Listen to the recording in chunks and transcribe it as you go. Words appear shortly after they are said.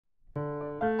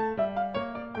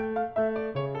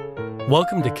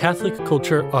Welcome to Catholic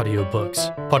Culture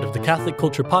Audiobooks, part of the Catholic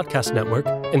Culture Podcast Network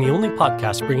and the only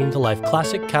podcast bringing to life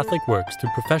classic Catholic works through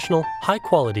professional,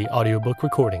 high-quality audiobook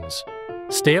recordings.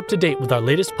 Stay up to date with our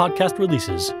latest podcast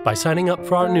releases by signing up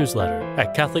for our newsletter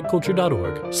at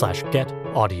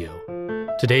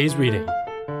catholicculture.org/getaudio. Today's reading,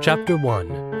 Chapter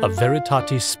 1 of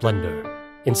Veritatis Splendor,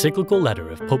 encyclical letter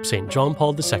of Pope St. John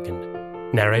Paul II,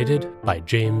 narrated by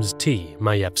James T.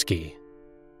 Majewski.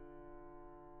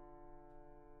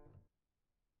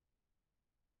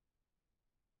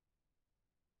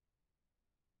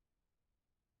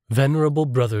 Venerable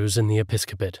brothers in the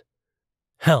episcopate,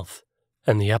 health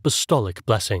and the apostolic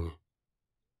blessing.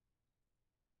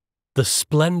 The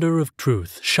splendor of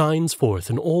truth shines forth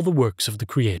in all the works of the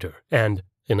Creator and,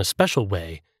 in a special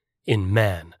way, in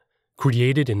man,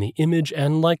 created in the image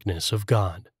and likeness of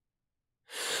God.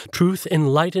 Truth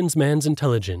enlightens man's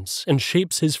intelligence and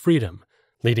shapes his freedom,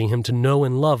 leading him to know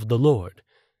and love the Lord.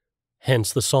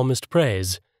 Hence the psalmist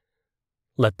prays,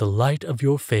 "Let the light of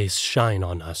your face shine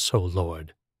on us, O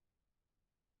Lord."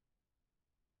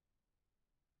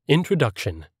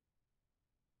 Introduction.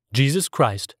 Jesus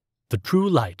Christ, the true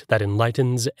light that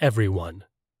enlightens everyone.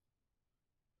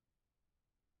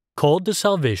 Called to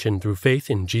salvation through faith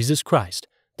in Jesus Christ,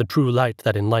 the true light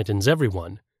that enlightens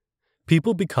everyone,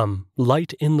 people become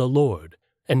light in the Lord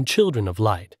and children of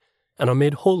light, and are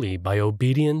made holy by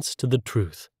obedience to the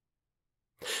truth.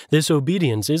 This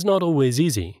obedience is not always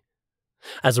easy.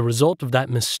 As a result of that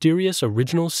mysterious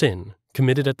original sin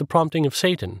committed at the prompting of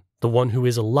Satan, the one who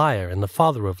is a liar and the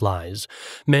father of lies,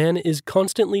 man is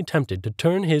constantly tempted to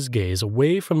turn his gaze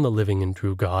away from the living and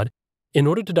true God in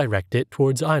order to direct it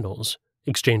towards idols,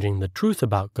 exchanging the truth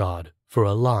about God for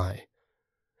a lie.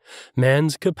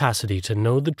 Man's capacity to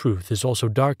know the truth is also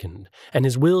darkened, and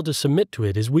his will to submit to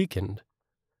it is weakened.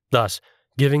 Thus,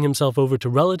 giving himself over to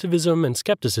relativism and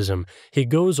skepticism, he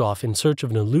goes off in search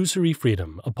of an illusory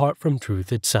freedom apart from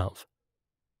truth itself.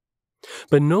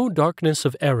 But no darkness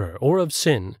of error or of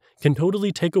sin can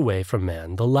totally take away from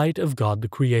man the light of God the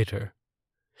Creator.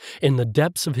 In the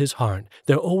depths of his heart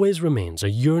there always remains a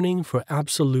yearning for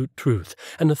absolute truth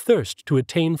and a thirst to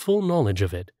attain full knowledge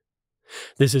of it.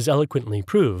 This is eloquently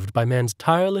proved by man's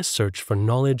tireless search for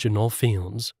knowledge in all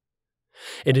fields.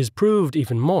 It is proved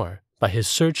even more by his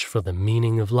search for the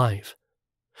meaning of life.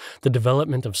 The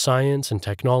development of science and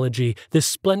technology, this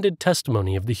splendid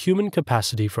testimony of the human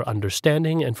capacity for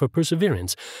understanding and for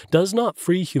perseverance, does not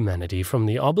free humanity from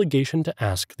the obligation to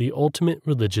ask the ultimate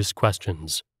religious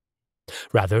questions.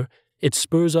 Rather, it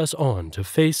spurs us on to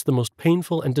face the most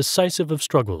painful and decisive of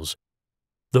struggles,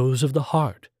 those of the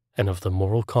heart and of the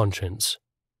moral conscience.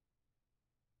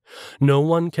 No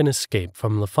one can escape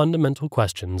from the fundamental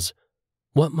questions,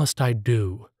 what must I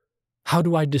do? How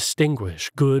do I distinguish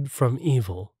good from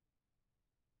evil?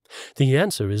 The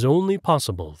answer is only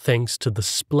possible thanks to the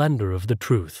splendor of the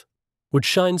truth, which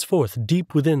shines forth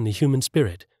deep within the human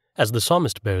spirit, as the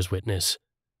psalmist bears witness.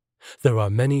 There are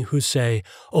many who say,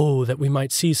 "Oh, that we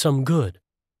might see some good.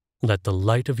 Let the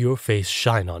light of your face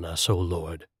shine on us, O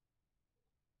Lord."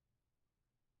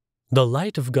 The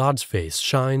light of God's face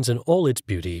shines in all its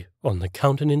beauty on the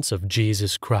countenance of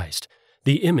Jesus Christ,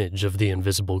 the image of the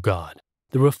invisible God,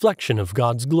 the reflection of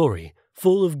God's glory,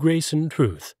 full of grace and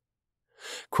truth.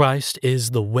 Christ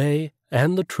is the way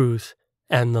and the truth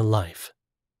and the life.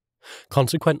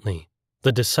 Consequently,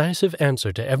 the decisive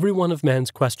answer to every one of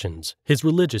man's questions, his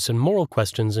religious and moral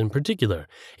questions in particular,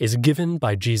 is given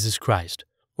by Jesus Christ,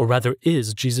 or rather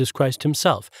is Jesus Christ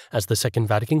himself, as the Second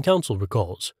Vatican Council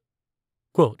recalls.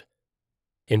 Quote,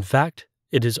 "In fact,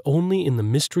 it is only in the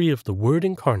mystery of the Word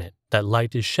incarnate that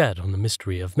light is shed on the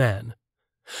mystery of man.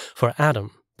 For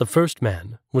Adam, the first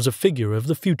man, was a figure of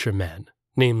the future man,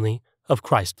 namely, of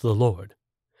Christ the Lord.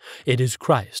 It is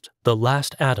Christ, the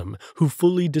last Adam, who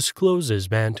fully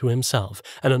discloses man to himself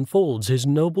and unfolds his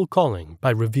noble calling by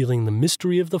revealing the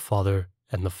mystery of the Father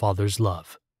and the Father's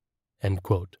love." End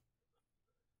quote.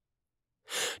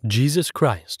 Jesus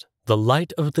Christ, the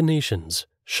light of the nations,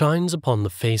 shines upon the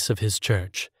face of his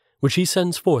church, which he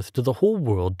sends forth to the whole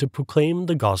world to proclaim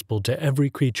the gospel to every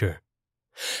creature.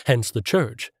 Hence the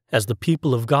Church, as the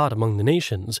people of God among the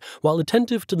nations, while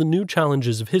attentive to the new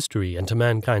challenges of history and to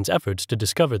mankind's efforts to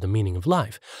discover the meaning of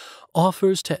life,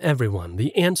 offers to everyone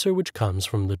the answer which comes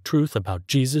from the truth about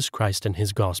Jesus Christ and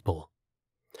his gospel.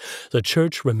 The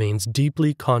Church remains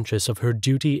deeply conscious of her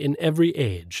duty in every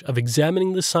age of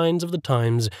examining the signs of the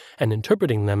times and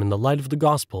interpreting them in the light of the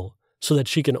gospel, so that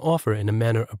she can offer in a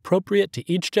manner appropriate to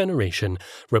each generation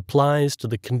replies to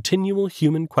the continual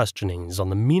human questionings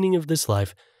on the meaning of this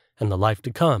life and the life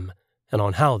to come, and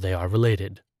on how they are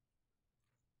related.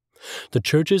 The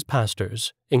Church's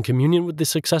pastors, in communion with the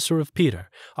successor of Peter,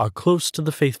 are close to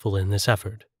the faithful in this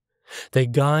effort. They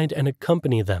guide and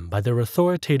accompany them by their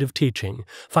authoritative teaching,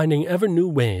 finding ever new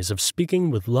ways of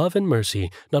speaking with love and mercy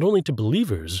not only to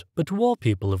believers, but to all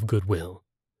people of good will.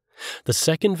 The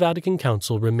Second Vatican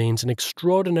Council remains an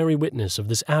extraordinary witness of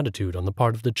this attitude on the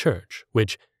part of the Church,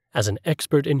 which, as an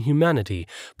expert in humanity,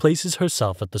 places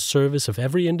herself at the service of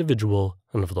every individual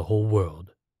and of the whole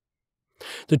world.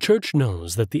 The Church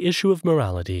knows that the issue of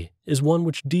morality is one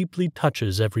which deeply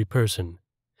touches every person.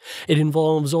 It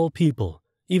involves all people,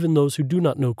 even those who do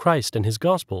not know Christ and His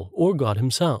gospel or God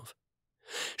Himself.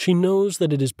 She knows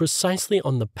that it is precisely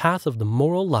on the path of the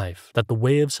moral life that the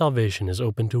way of salvation is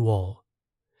open to all.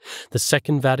 The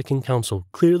Second Vatican Council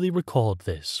clearly recalled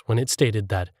this when it stated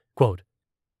that, quote,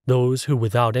 "Those who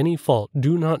without any fault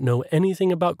do not know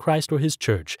anything about Christ or His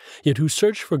Church, yet who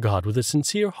search for God with a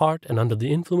sincere heart and under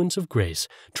the influence of grace,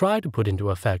 try to put into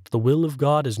effect the will of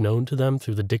God as known to them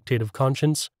through the dictate of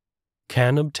conscience,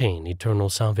 can obtain eternal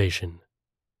salvation."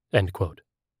 End quote.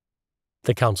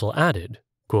 The Council added,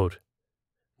 quote,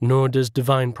 "Nor does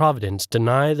divine providence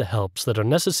deny the helps that are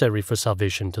necessary for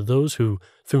salvation to those who,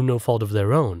 through no fault of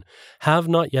their own, have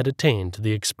not yet attained to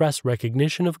the express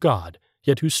recognition of God,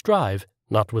 yet who strive,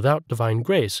 not without divine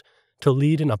grace, to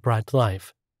lead an upright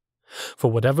life.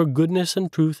 For whatever goodness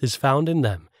and truth is found in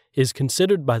them is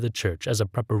considered by the Church as a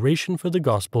preparation for the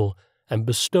gospel and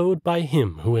bestowed by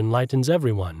Him who enlightens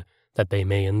everyone, that they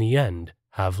may in the end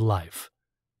have life."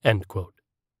 End quote.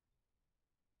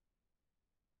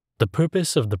 The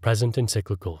purpose of the present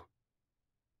encyclical.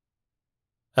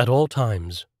 At all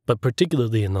times, but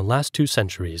particularly in the last 2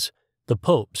 centuries, the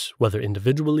popes, whether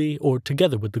individually or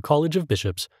together with the College of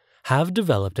Bishops, have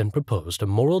developed and proposed a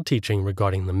moral teaching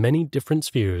regarding the many different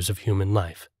spheres of human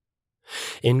life.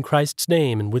 In Christ's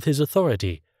name and with His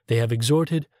authority, they have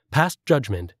exhorted, passed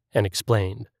judgment, and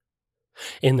explained.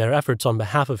 In their efforts on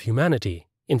behalf of humanity,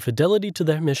 in fidelity to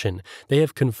their mission, they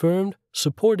have confirmed,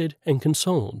 supported, and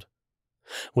consoled.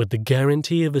 With the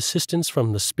guarantee of assistance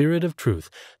from the Spirit of Truth,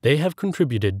 they have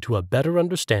contributed to a better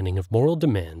understanding of moral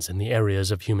demands in the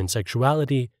areas of human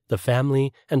sexuality, the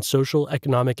family, and social,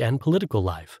 economic, and political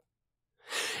life.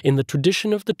 In the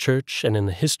tradition of the Church and in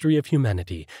the history of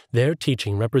humanity, their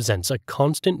teaching represents a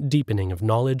constant deepening of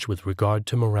knowledge with regard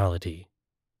to morality.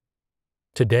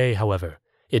 Today, however,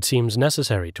 it seems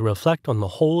necessary to reflect on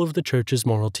the whole of the Church's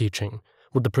moral teaching,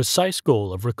 with the precise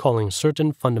goal of recalling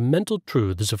certain fundamental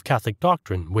truths of Catholic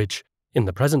doctrine which, in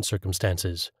the present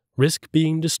circumstances, risk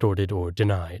being distorted or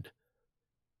denied.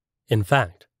 In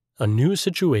fact, a new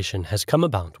situation has come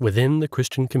about within the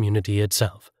Christian community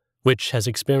itself, which has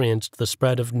experienced the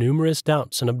spread of numerous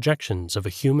doubts and objections of a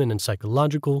human and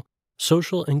psychological,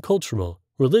 social and cultural,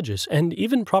 religious, and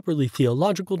even properly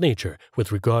theological nature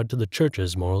with regard to the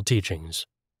Church's moral teachings.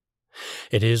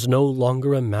 It is no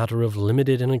longer a matter of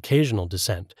limited and occasional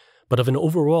dissent, but of an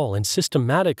overall and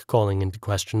systematic calling into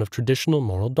question of traditional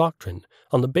moral doctrine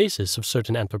on the basis of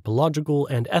certain anthropological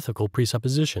and ethical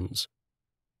presuppositions.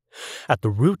 At the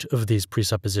root of these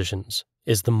presuppositions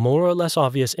is the more or less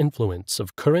obvious influence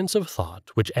of currents of thought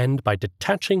which end by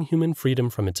detaching human freedom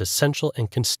from its essential and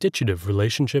constitutive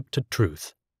relationship to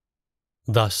truth.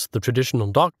 Thus, the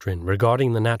traditional doctrine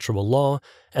regarding the natural law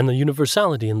and the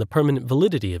universality and the permanent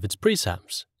validity of its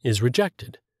precepts is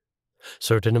rejected.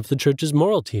 Certain of the Church's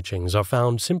moral teachings are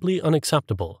found simply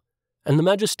unacceptable, and the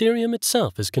magisterium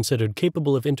itself is considered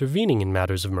capable of intervening in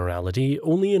matters of morality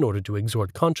only in order to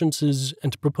exhort consciences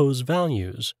and to propose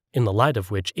values, in the light of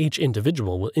which each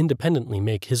individual will independently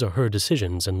make his or her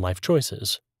decisions and life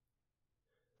choices.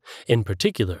 In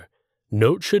particular,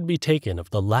 note should be taken of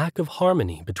the lack of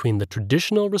harmony between the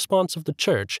traditional response of the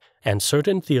Church and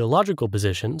certain theological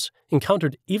positions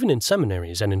encountered even in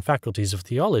seminaries and in faculties of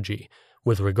theology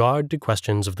with regard to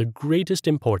questions of the greatest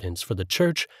importance for the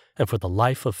Church and for the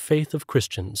life of faith of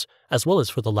Christians, as well as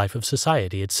for the life of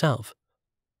society itself.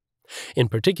 In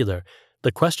particular,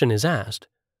 the question is asked,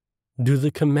 do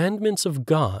the commandments of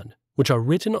God, which are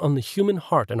written on the human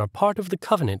heart and are part of the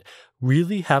covenant,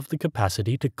 really have the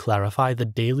capacity to clarify the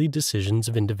daily decisions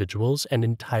of individuals and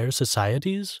entire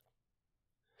societies?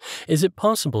 Is it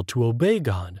possible to obey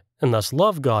God, and thus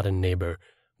love God and neighbor,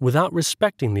 without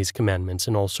respecting these commandments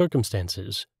in all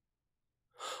circumstances?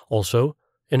 Also,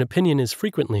 an opinion is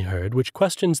frequently heard which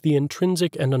questions the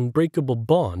intrinsic and unbreakable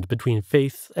bond between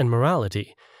faith and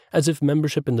morality, as if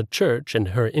membership in the Church and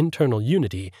her internal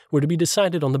unity were to be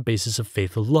decided on the basis of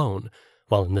faith alone,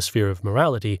 while in the sphere of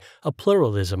morality a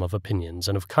pluralism of opinions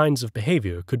and of kinds of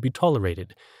behavior could be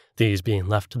tolerated, these being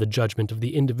left to the judgment of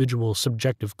the individual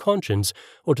subjective conscience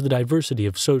or to the diversity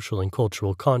of social and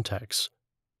cultural contexts.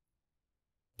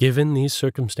 Given these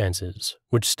circumstances,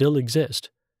 which still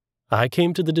exist, I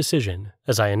came to the decision,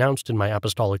 as I announced in my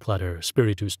apostolic letter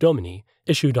Spiritus Domini,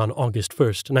 issued on August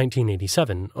 1st,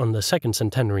 1987, on the second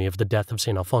centenary of the death of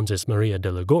St. Alphonsus Maria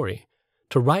de Liguori,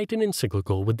 to write an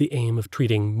encyclical with the aim of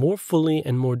treating more fully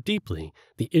and more deeply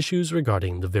the issues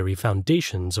regarding the very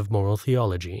foundations of moral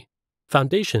theology,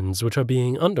 foundations which are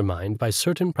being undermined by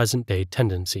certain present-day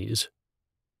tendencies.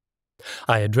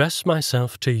 I address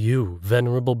myself to you,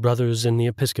 venerable brothers in the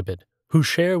episcopate, who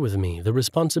share with me the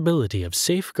responsibility of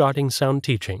safeguarding sound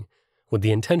teaching, with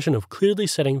the intention of clearly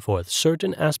setting forth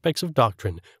certain aspects of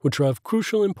doctrine which are of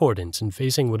crucial importance in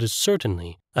facing what is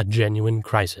certainly a genuine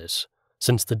crisis,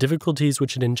 since the difficulties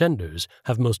which it engenders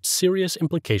have most serious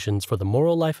implications for the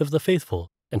moral life of the faithful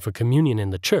and for communion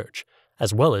in the Church,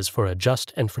 as well as for a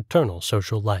just and fraternal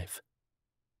social life.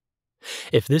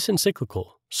 If this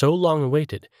encyclical, so long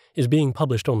awaited, is being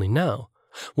published only now,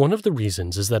 one of the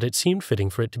reasons is that it seemed fitting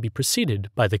for it to be preceded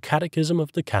by the Catechism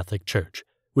of the Catholic Church,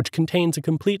 which contains a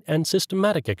complete and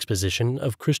systematic exposition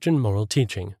of Christian moral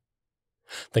teaching.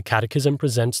 The Catechism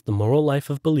presents the moral life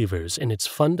of believers in its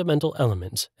fundamental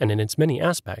elements and in its many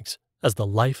aspects as the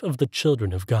life of the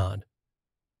children of God.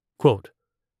 Quote,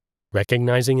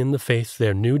 "Recognizing in the faith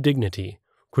their new dignity,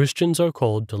 Christians are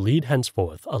called to lead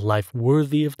henceforth a life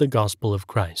worthy of the gospel of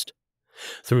Christ.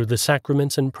 Through the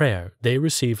sacraments and prayer, they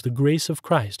receive the grace of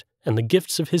Christ and the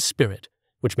gifts of His Spirit,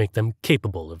 which make them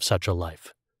capable of such a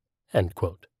life." End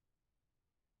quote.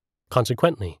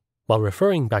 Consequently, while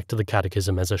referring back to the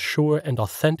Catechism as a sure and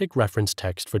authentic reference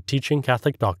text for teaching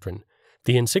Catholic doctrine,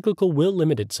 the encyclical will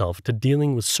limit itself to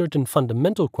dealing with certain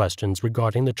fundamental questions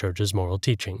regarding the Church's moral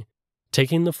teaching,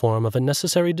 taking the form of a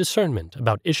necessary discernment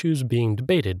about issues being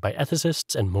debated by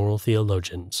ethicists and moral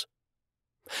theologians.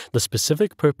 The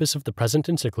specific purpose of the present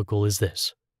encyclical is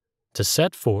this: to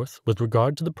set forth, with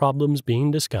regard to the problems being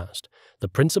discussed, the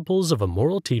principles of a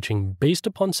moral teaching based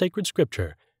upon sacred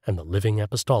Scripture and the living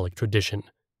apostolic tradition,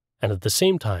 and at the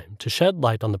same time to shed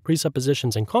light on the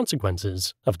presuppositions and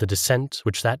consequences of the dissent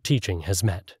which that teaching has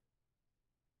met.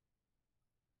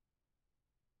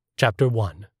 Chapter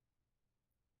 1.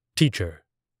 Teacher,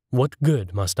 what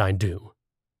good must I do?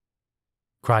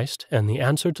 Christ and the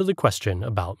answer to the question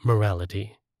about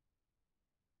morality.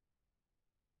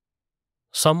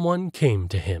 Someone came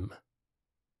to him.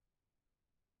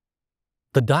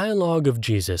 The dialogue of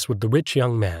Jesus with the rich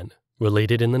young man,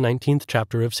 related in the 19th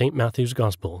chapter of St. Matthew's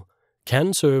Gospel,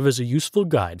 can serve as a useful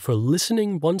guide for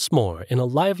listening once more in a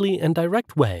lively and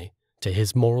direct way to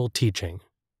his moral teaching.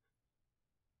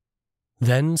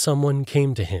 Then someone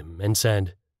came to him and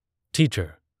said,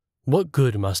 "Teacher, what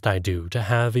good must I do to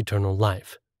have eternal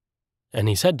life?" And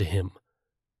he said to him,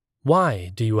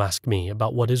 "Why do you ask me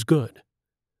about what is good?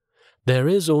 There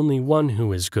is only one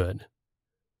who is good.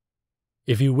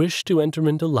 If you wish to enter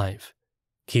into life,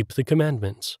 keep the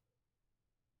commandments."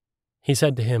 He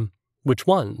said to him, "Which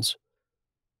ones?"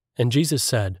 And Jesus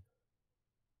said,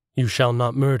 "You shall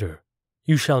not murder,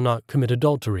 you shall not commit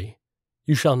adultery,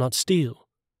 you shall not steal,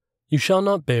 you shall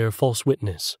not bear false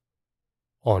witness,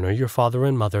 honor your father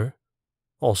and mother,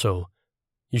 also,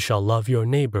 you shall love your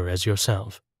neighbor as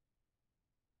yourself."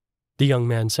 The young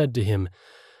man said to him,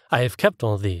 "I have kept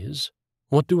all these.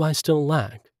 What do I still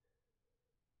lack?"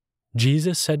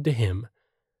 Jesus said to him,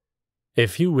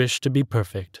 "If you wish to be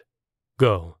perfect,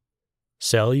 go,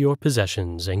 sell your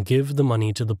possessions and give the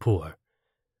money to the poor,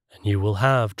 and you will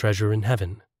have treasure in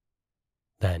heaven.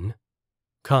 Then,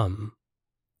 come,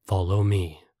 follow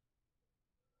me."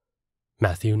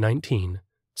 Matthew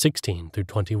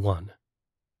 19:16-21.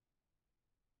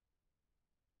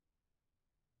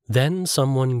 Then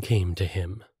someone came to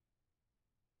him.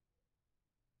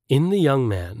 In the young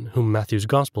man, whom Matthew's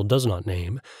Gospel does not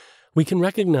name, we can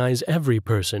recognize every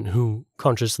person who,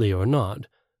 consciously or not,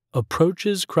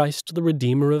 approaches Christ the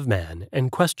Redeemer of man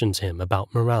and questions him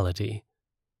about morality.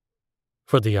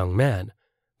 For the young man,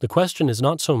 the question is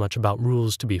not so much about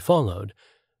rules to be followed,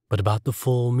 but about the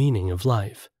full meaning of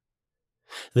life.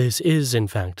 This is, in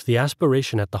fact, the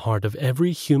aspiration at the heart of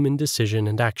every human decision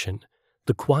and action,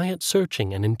 the quiet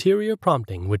searching and interior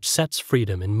prompting which sets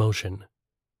freedom in motion.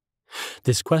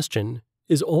 This question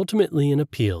is ultimately an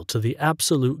appeal to the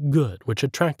absolute good which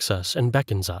attracts us and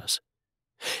beckons us.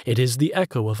 It is the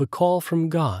echo of a call from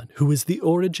God, who is the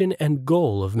origin and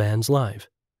goal of man's life.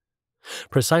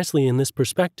 Precisely in this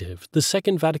perspective, the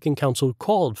Second Vatican Council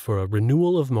called for a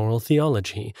renewal of moral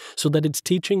theology so that its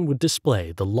teaching would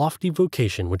display the lofty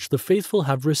vocation which the faithful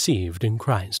have received in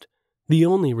Christ, the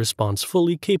only response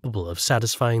fully capable of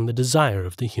satisfying the desire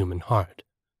of the human heart.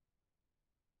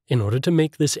 In order to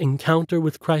make this encounter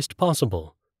with Christ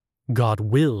possible, God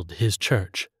willed His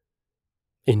Church.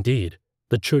 Indeed,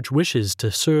 the Church wishes to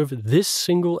serve this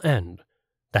single end,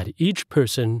 that each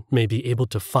person may be able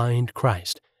to find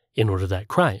Christ, in order that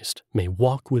Christ may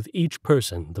walk with each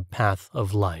person the path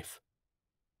of life.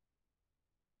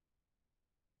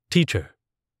 Teacher,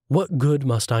 what good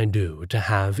must I do to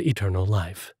have eternal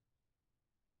life?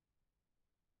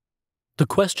 The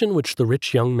question which the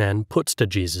rich young man puts to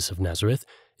Jesus of Nazareth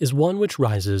is one which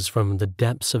rises from the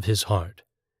depths of his heart.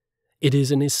 It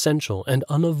is an essential and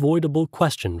unavoidable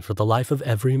question for the life of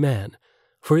every man,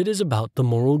 for it is about the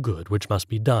moral good which must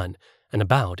be done, and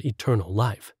about eternal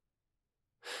life.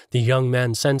 The young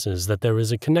man senses that there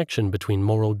is a connection between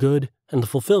moral good and the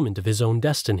fulfillment of his own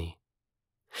destiny.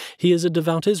 He is a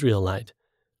devout Israelite,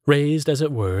 raised, as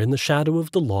it were, in the shadow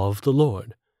of the law of the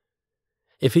Lord.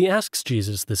 If he asks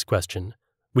Jesus this question,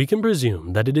 we can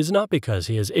presume that it is not because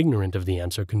he is ignorant of the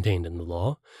answer contained in the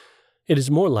law. It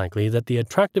is more likely that the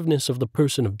attractiveness of the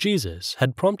person of Jesus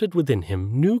had prompted within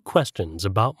him new questions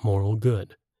about moral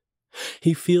good.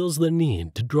 He feels the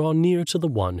need to draw near to the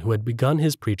one who had begun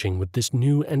his preaching with this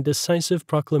new and decisive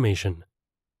proclamation.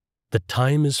 The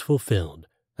time is fulfilled,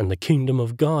 and the kingdom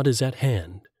of God is at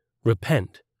hand.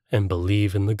 Repent and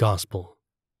believe in the gospel.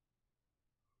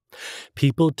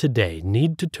 People today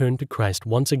need to turn to Christ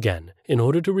once again in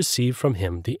order to receive from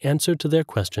him the answer to their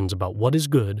questions about what is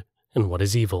good and what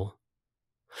is evil.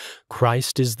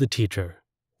 Christ is the teacher,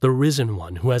 the risen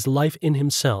one who has life in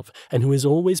himself and who is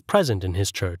always present in his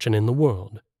church and in the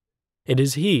world. It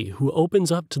is he who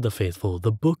opens up to the faithful the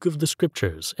book of the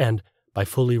Scriptures and, by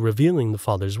fully revealing the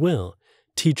Father's will,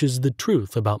 teaches the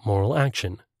truth about moral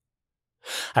action.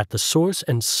 At the source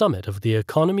and summit of the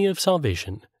economy of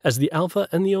salvation, as the Alpha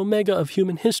and the Omega of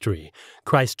human history,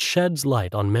 Christ sheds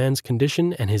light on man's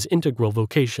condition and his integral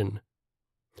vocation.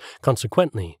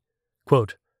 Consequently,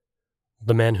 quote,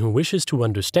 the man who wishes to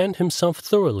understand himself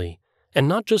thoroughly, and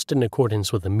not just in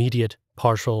accordance with immediate,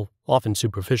 partial, often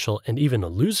superficial, and even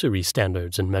illusory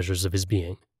standards and measures of his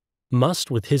being, must,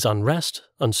 with his unrest,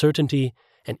 uncertainty,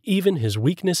 and even his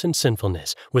weakness and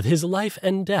sinfulness, with his life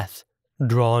and death,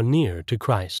 draw near to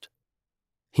Christ.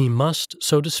 He must,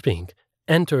 so to speak,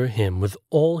 enter him with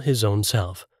all his own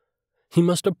self. He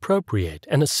must appropriate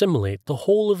and assimilate the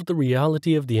whole of the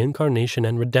reality of the incarnation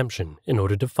and redemption in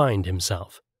order to find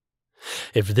himself.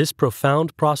 If this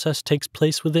profound process takes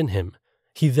place within him,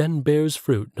 he then bears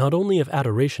fruit not only of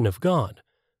adoration of God,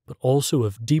 but also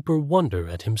of deeper wonder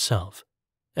at himself.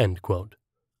 End quote.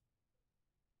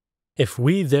 If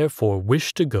we therefore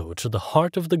wish to go to the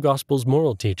heart of the gospel's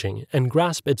moral teaching and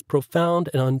grasp its profound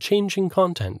and unchanging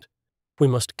content, we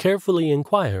must carefully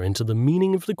inquire into the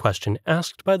meaning of the question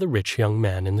asked by the rich young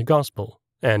man in the gospel,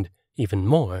 and, even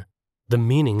more, the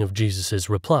meaning of Jesus'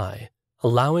 reply,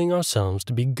 allowing ourselves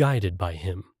to be guided by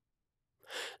him.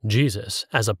 Jesus,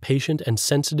 as a patient and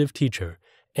sensitive teacher,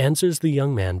 answers the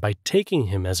young man by taking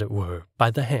him, as it were,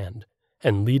 by the hand,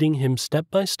 and leading him step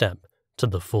by step to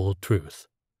the full truth.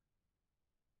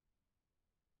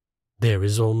 There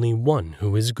is only one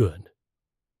who is good.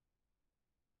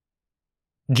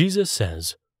 Jesus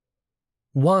says,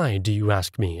 "Why do you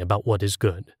ask me about what is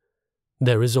good?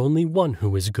 There is only one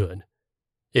who is good.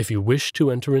 If you wish to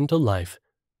enter into life,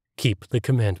 keep the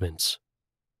commandments."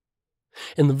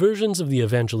 In the versions of the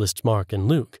evangelists Mark and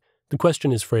Luke, the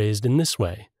question is phrased in this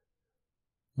way: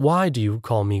 "Why do you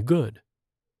call me good?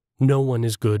 No one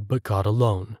is good but God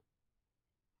alone."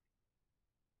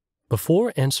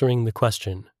 Before answering the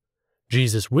question,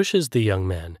 Jesus wishes the young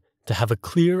man to have a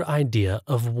clear idea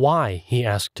of why he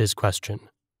asked his question.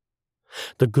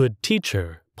 The good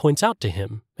teacher points out to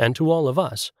him, and to all of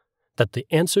us, that the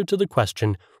answer to the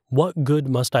question, "What good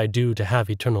must I do to have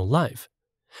eternal life?"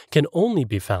 can only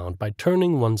be found by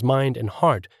turning one's mind and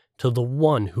heart to the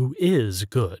one who is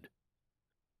good.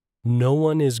 No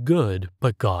one is good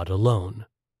but God alone.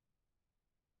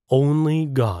 Only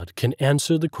God can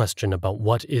answer the question about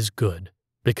what is good,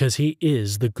 because he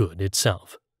is the good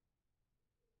itself.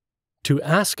 To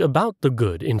ask about the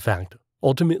good, in fact,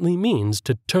 ultimately means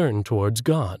to turn towards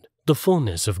God, the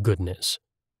fullness of goodness.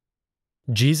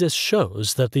 Jesus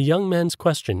shows that the young man's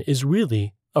question is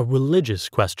really a religious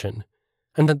question,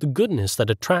 and that the goodness that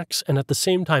attracts and at the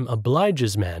same time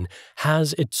obliges man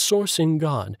has its source in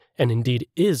God, and indeed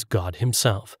is God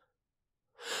himself.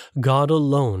 God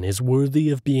alone is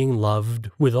worthy of being loved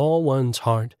with all one's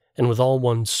heart, and with all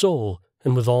one's soul,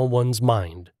 and with all one's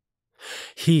mind.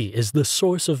 He is the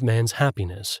source of man's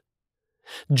happiness.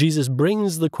 Jesus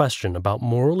brings the question about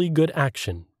morally good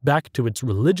action back to its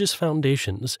religious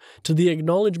foundations, to the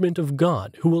acknowledgement of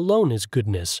God, who alone is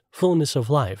goodness, fullness of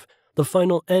life, the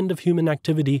final end of human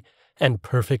activity, and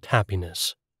perfect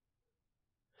happiness.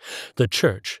 The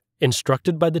Church,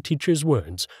 instructed by the teacher's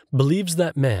words, believes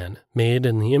that man, made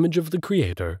in the image of the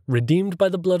Creator, redeemed by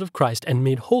the blood of Christ, and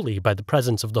made holy by the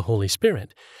presence of the Holy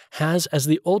Spirit, has as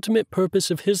the ultimate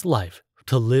purpose of his life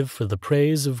to live for the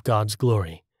praise of God's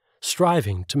glory,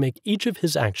 striving to make each of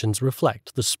his actions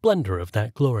reflect the splendor of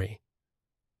that glory.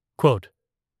 Quote,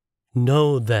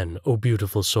 "Know then, O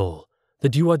beautiful soul,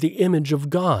 that you are the image of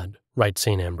God," writes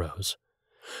St. Ambrose.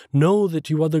 "Know that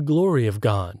you are the glory of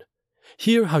God.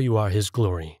 Hear how you are his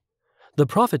glory. The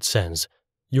prophet says,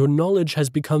 'Your knowledge has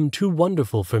become too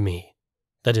wonderful for me.'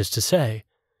 That is to say,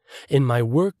 'In my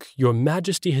work your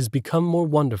majesty has become more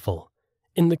wonderful.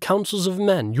 In the counsels of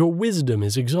men your wisdom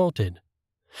is exalted.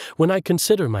 When I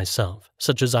consider myself,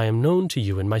 such as I am known to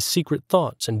you in my secret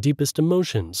thoughts and deepest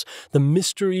emotions, the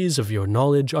mysteries of your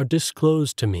knowledge are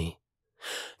disclosed to me.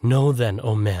 Know then,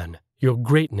 O man, your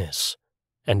greatness,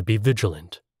 and be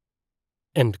vigilant."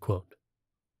 End quote.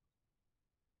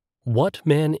 What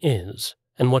man is,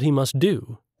 and what he must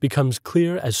do, becomes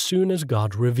clear as soon as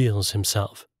God reveals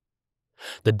himself.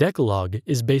 The Decalogue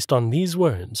is based on these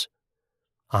words,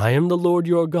 "I am the Lord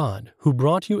your God, who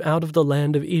brought you out of the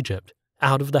land of Egypt,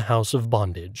 out of the house of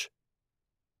bondage."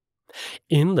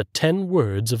 In the 10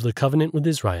 words of the covenant with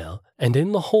Israel, and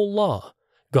in the whole law,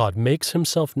 God makes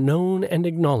himself known and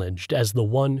acknowledged as the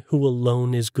one who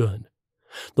alone is good,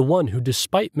 the one who,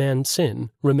 despite man's sin,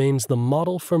 remains the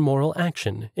model for moral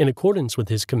action in accordance with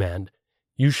his command,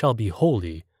 "You shall be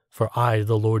holy, for I,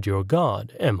 the Lord your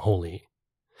God, am holy,"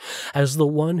 as the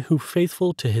one who,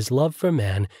 faithful to his love for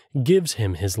man, gives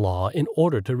him his law in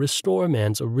order to restore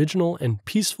man's original and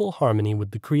peaceful harmony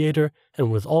with the Creator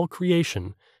and with all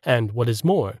creation, and, what is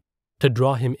more, to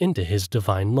draw him into his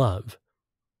divine love.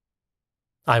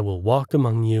 "I will walk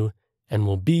among you, and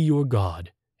will be your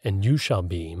God, and you shall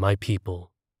be my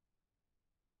people."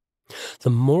 The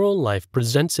moral life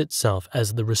presents itself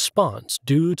as the response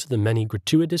due to the many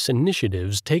gratuitous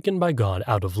initiatives taken by God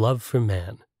out of love for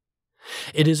man.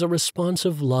 It is a response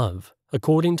of love,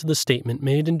 according to the statement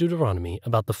made in Deuteronomy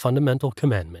about the fundamental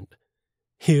commandment,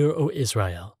 "Hear, O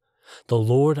Israel, the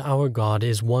Lord our God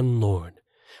is one Lord,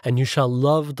 and you shall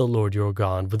love the Lord your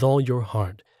God with all your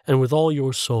heart, and with all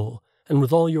your soul, and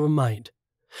with all your might.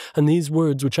 And these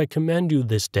words which I command you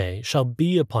this day shall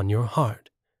be upon your heart,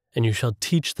 and you shall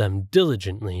teach them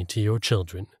diligently to your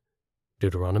children."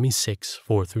 Deuteronomy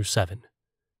 6:4-7.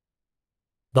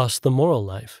 Thus the moral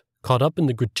life, caught up in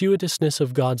the gratuitousness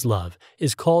of God's love,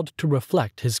 is called to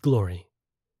reflect his glory.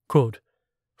 Quote,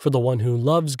 "For the one who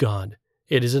loves God,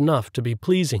 it is enough to be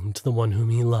pleasing to the one whom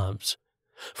he loves.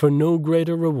 For no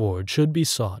greater reward should be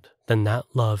sought than that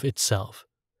love itself.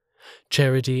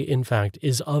 Charity, in fact,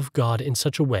 is of God in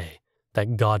such a way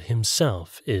that God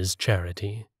himself is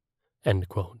charity." End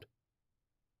quote.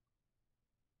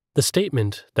 The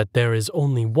statement that there is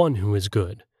only one who is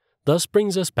good thus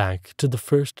brings us back to the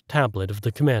first tablet of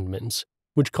the commandments,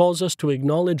 which calls us to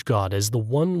acknowledge God as the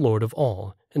one Lord of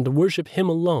all and to worship him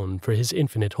alone for his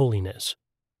infinite holiness.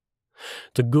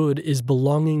 The good is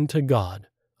belonging to God,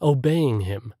 obeying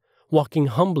him, walking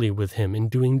humbly with him in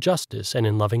doing justice and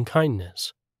in loving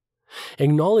kindness.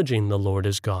 Acknowledging the Lord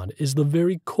as God is the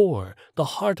very core, the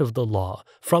heart of the law,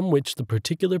 from which the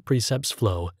particular precepts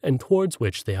flow and towards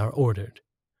which they are ordered.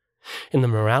 In the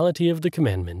morality of the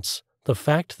commandments, the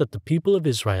fact that the people of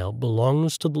Israel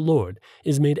belongs to the Lord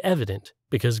is made evident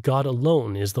because God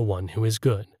alone is the one who is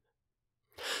good.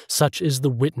 Such is the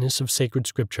witness of sacred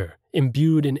Scripture,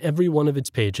 imbued in every one of its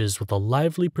pages with a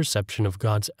lively perception of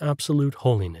God's absolute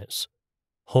holiness.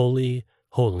 Holy,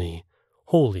 holy,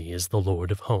 holy is the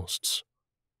Lord of hosts.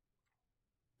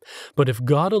 But if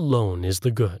God alone is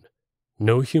the good,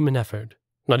 no human effort,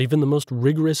 not even the most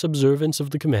rigorous observance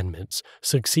of the commandments,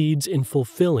 succeeds in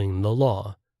fulfilling the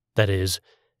law, that is,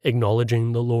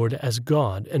 acknowledging the Lord as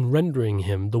God and rendering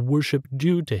him the worship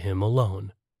due to him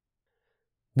alone.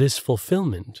 This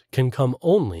fulfillment can come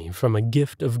only from a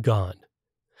gift of God,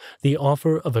 the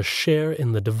offer of a share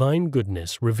in the divine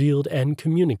goodness revealed and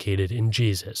communicated in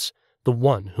Jesus, the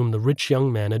one whom the rich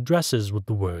young man addresses with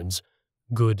the words,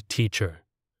 "Good teacher."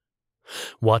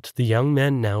 What the young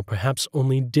man now perhaps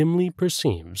only dimly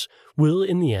perceives will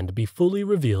in the end be fully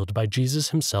revealed by Jesus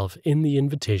himself in the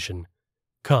invitation,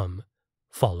 "Come,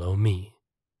 follow me."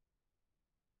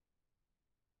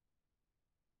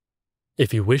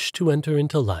 If you wish to enter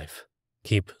into life,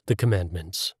 keep the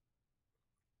commandments.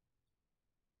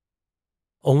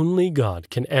 Only God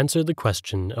can answer the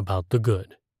question about the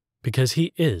good, because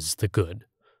he is the good.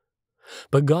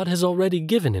 But God has already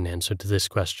given an answer to this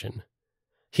question.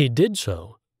 He did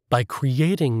so by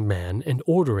creating man and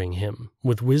ordering him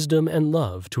with wisdom and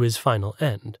love to his final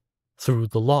end, through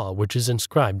the law which is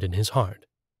inscribed in his heart.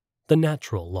 the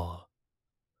natural law.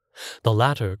 The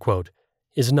latter, quote,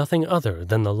 is nothing other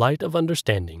than the light of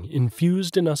understanding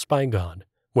infused in us by God,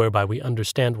 whereby we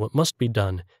understand what must be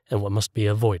done and what must be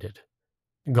avoided.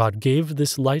 God gave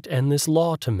this light and this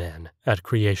law to man at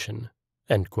creation."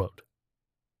 End quote.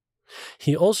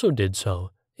 He also did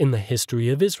so in the history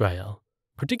of Israel,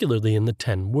 particularly in the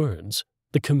 10 words,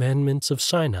 the commandments of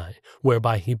Sinai,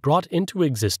 whereby he brought into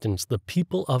existence the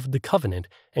people of the covenant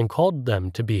and called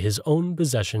them to be his own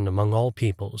possession among all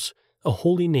peoples, a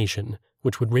holy nation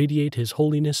which would radiate his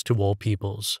holiness to all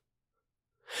peoples.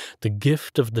 The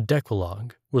gift of the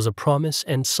Decalogue was a promise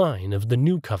and sign of the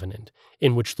new covenant,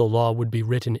 in which the law would be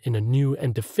written in a new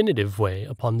and definitive way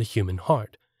upon the human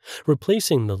heart,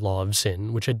 replacing the law of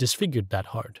sin which had disfigured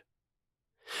that heart.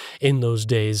 In those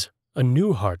days, a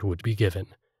new heart would be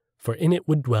given, for in it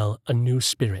would dwell a new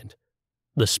spirit,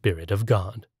 the Spirit of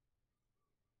God.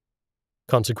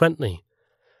 Consequently,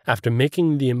 after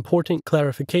making the important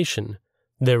clarification,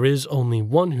 "There is only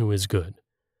one who is good,"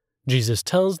 Jesus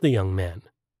tells the young man,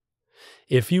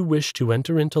 "If you wish to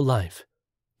enter into life,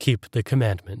 keep the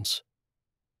commandments."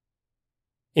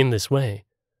 In this way,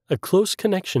 a close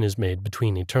connection is made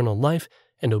between eternal life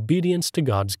and obedience to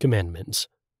God's commandments.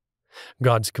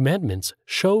 God's commandments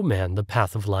show man the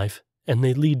path of life, and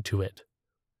they lead to it.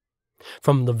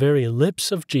 From the very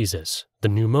lips of Jesus, the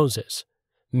new Moses,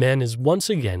 man is once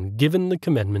again given the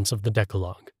commandments of the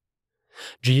Decalogue.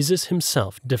 Jesus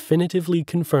himself definitively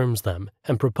confirms them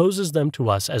and proposes them to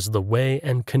us as the way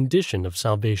and condition of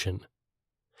salvation.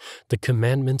 The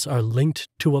commandments are linked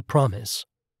to a promise.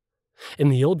 In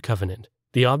the Old Covenant,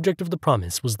 the object of the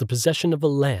promise was the possession of a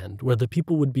land where the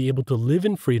people would be able to live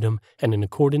in freedom and in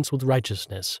accordance with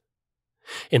righteousness.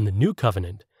 In the New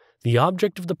Covenant, the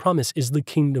object of the promise is the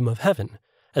kingdom of heaven,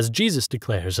 as Jesus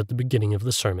declares at the beginning of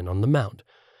the Sermon on the Mount,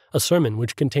 a sermon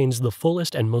which contains the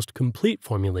fullest and most complete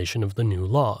formulation of the new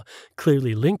law,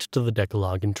 clearly linked to the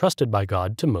Decalogue entrusted by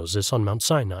God to Moses on Mount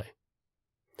Sinai.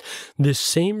 This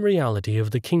same reality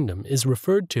of the kingdom is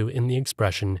referred to in the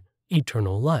expression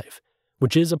eternal life,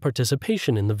 which is a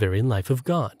participation in the very life of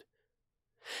God.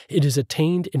 It is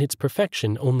attained in its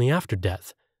perfection only after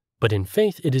death, but in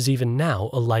faith it is even now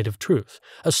a light of truth,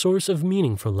 a source of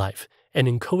meaning for life, and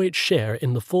inchoate share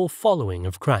in the full following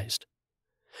of Christ.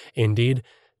 Indeed,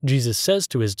 Jesus says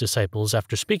to his disciples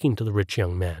after speaking to the rich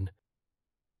young man,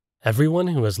 "Everyone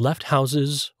who has left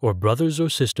houses, or brothers or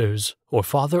sisters, or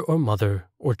father or mother,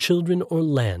 or children or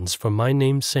lands for my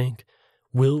name's sake,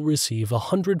 will receive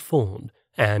 100-fold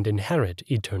and inherit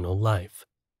eternal life."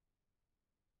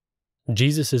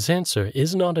 Jesus' answer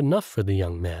is not enough for the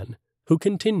young man, who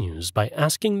continues by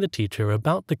asking the teacher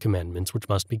about the commandments which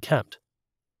must be kept.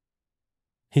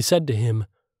 He said to him,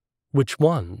 "Which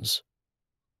ones?"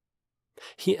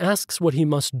 He asks what he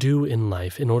must do in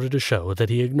life in order to show that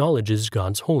he acknowledges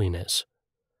God's holiness.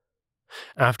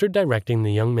 After directing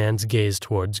the young man's gaze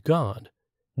towards God,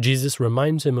 Jesus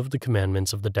reminds him of the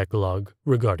commandments of the Decalogue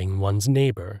regarding one's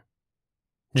neighbor.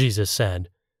 Jesus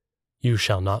said, "You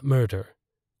shall not murder.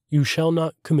 You shall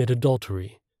not commit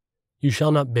adultery. You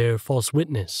shall not bear false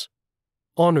witness.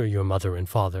 Honor your mother and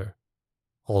father.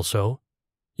 Also,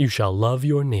 you shall love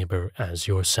your neighbor as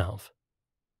yourself."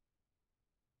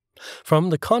 From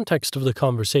the context of the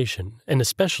conversation, and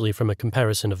especially from a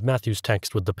comparison of Matthew's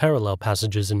text with the parallel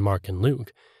passages in Mark and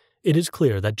Luke, it is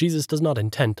clear that Jesus does not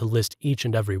intend to list each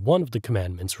and every one of the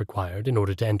commandments required in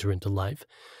order to enter into life,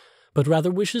 but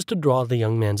rather wishes to draw the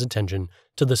young man's attention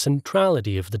to the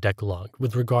centrality of the Decalogue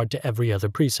with regard to every other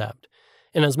precept,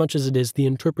 inasmuch as it is the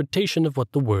interpretation of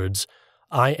what the words,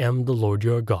 "I am the Lord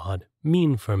your God,"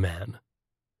 mean for man.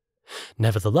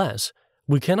 Nevertheless,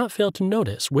 we cannot fail to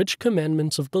notice which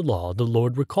commandments of the law the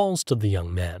Lord recalls to the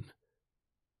young man.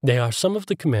 They are some of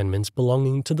the commandments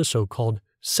belonging to the so-called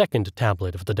second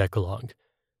tablet of the Decalogue,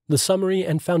 the summary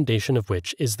and foundation of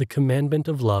which is the commandment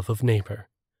of love of neighbor.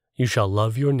 You shall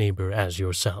love your neighbor as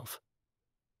yourself.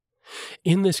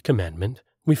 In this commandment,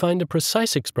 we find a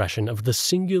precise expression of the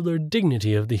singular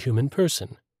dignity of the human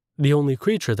person, the only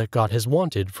creature that God has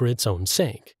wanted for its own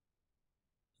sake.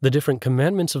 The different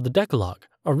commandments of the Decalogue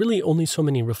are really only so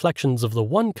many reflections of the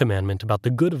one commandment about the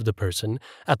good of the person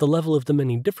at the level of the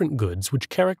many different goods which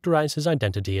characterize his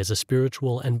identity as a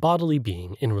spiritual and bodily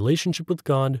being in relationship with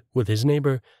God, with his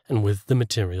neighbor, and with the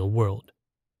material world.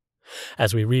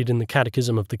 As we read in the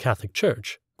Catechism of the Catholic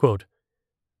Church, quote,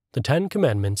 "The 10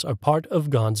 Commandments are part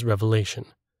of God's revelation.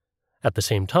 At the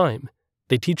same time,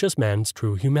 they teach us man's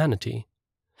true humanity.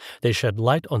 They shed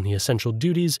light on the essential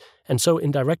duties and so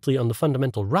indirectly on the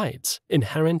fundamental rights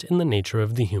inherent in the nature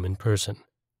of the human person."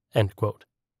 End quote.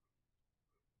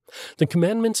 The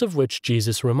commandments of which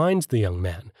Jesus reminds the young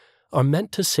man are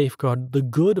meant to safeguard the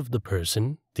good of the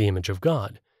person, the image of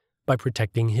God, by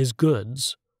protecting his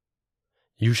goods.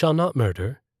 You shall not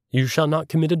murder, you shall not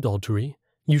commit adultery,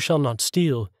 you shall not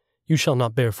steal, you shall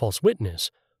not bear false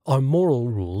witness, are moral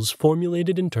rules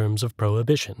formulated in terms of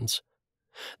prohibitions.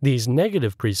 These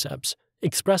negative precepts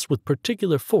express with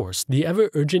particular force the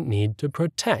ever-urgent need to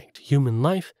protect human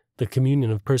life, the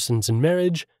communion of persons in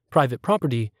marriage, private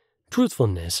property,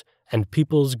 truthfulness, and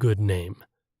people's good name.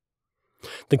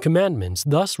 The commandments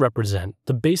thus represent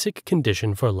the basic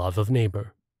condition for love of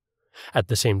neighbor. At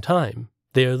the same time,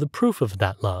 they are the proof of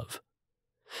that love.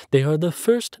 They are the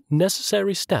first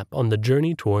necessary step on the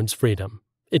journey towards freedom,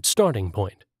 its starting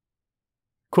point.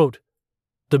 Quote,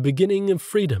 "The beginning of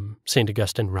freedom," St.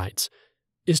 Augustine writes,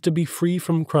 "is to be free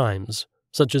from crimes,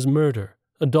 such as murder,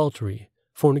 adultery,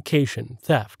 fornication,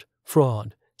 theft,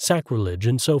 fraud, sacrilege,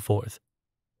 and so forth.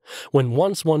 When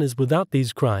once one is without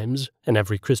these crimes, and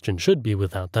every Christian should be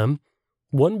without them,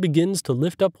 one begins to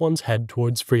lift up one's head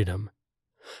towards freedom.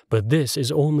 But this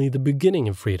is only the beginning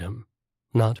of freedom,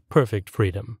 not perfect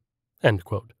freedom." End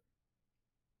quote.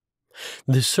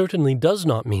 This certainly does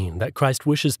not mean that Christ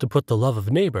wishes to put the love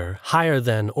of neighbor higher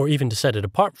than, or even to set it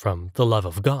apart from, the love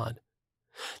of God.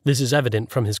 This is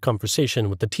evident from his conversation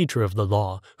with the teacher of the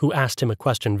law, who asked him a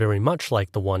question very much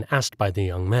like the one asked by the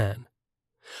young man.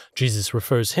 Jesus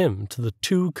refers him to the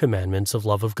two commandments of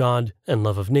love of God and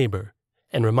love of neighbor,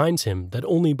 and reminds him that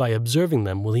only by observing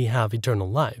them will he have eternal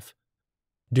life.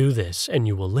 Do this and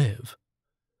you will live.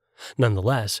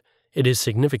 Nonetheless, it is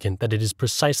significant that it is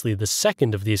precisely the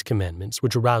second of these commandments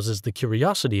which arouses the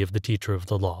curiosity of the teacher of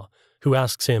the law, who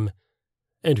asks him,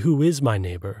 "And who is my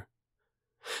neighbor?"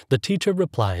 The teacher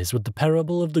replies with the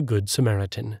parable of the Good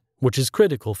Samaritan, which is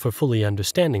critical for fully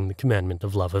understanding the commandment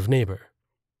of love of neighbor.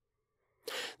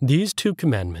 These two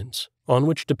commandments, on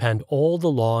which depend all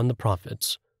the law and the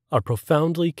prophets, are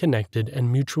profoundly connected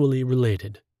and mutually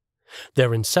related.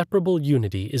 Their inseparable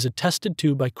unity is attested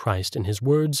to by Christ in his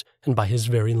words and by his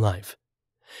very life.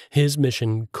 His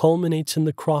mission culminates in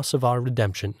the cross of our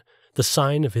redemption, the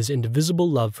sign of his indivisible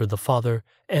love for the Father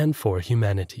and for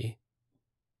humanity.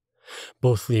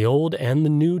 Both the Old and the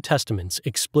New Testaments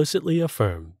explicitly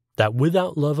affirm that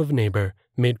without love of neighbor,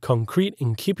 made concrete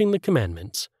in keeping the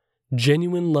commandments,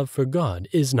 genuine love for God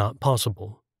is not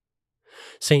possible.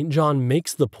 St. John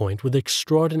makes the point with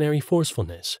extraordinary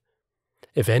forcefulness.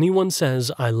 If anyone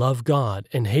says, "I love God,"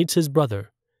 and hates his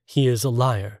brother, he is a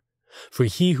liar. For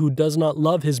he who does not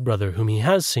love his brother whom he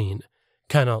has seen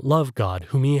cannot love God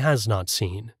whom he has not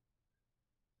seen.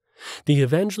 The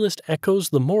evangelist echoes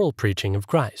the moral preaching of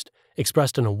Christ,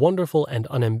 expressed in a wonderful and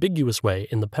unambiguous way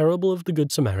in the parable of the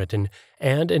Good Samaritan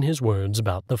and in his words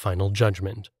about the final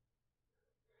judgment.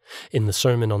 In the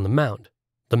Sermon on the Mount,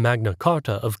 the Magna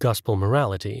Carta of gospel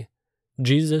morality,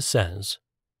 Jesus says,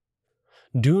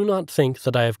 "Do not think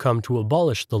that I have come to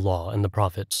abolish the law and the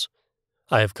prophets.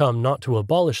 I have come not to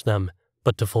abolish them,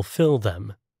 but to fulfill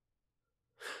them."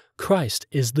 Christ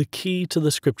is the key to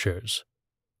the Scriptures.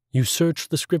 "You search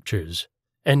the Scriptures,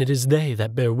 and it is they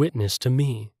that bear witness to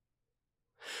me."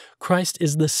 Christ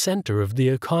is the center of the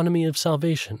economy of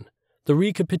salvation, the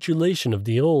recapitulation of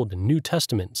the Old and New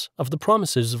Testaments, of the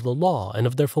promises of the law and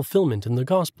of their fulfillment in the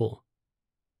gospel.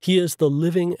 He is the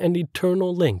living and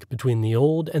eternal link between the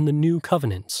Old and the New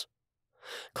covenants.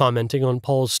 Commenting on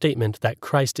Paul's statement that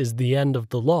Christ is the end of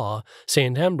the law,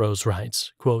 St. Ambrose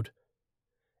writes, quote,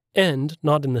 "End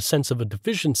not in the sense of a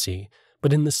deficiency,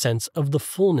 but in the sense of the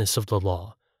fullness of the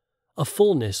law, a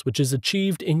fullness which is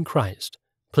achieved in Christ,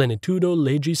 plenitudo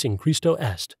legis in Christo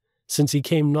est, since he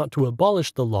came not to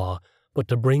abolish the law, but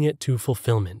to bring it to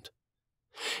fulfillment.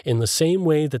 In the same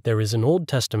way that there is an Old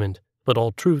Testament, but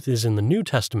all truth is in the New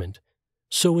Testament,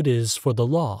 so it is for the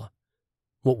law.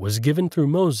 What was given through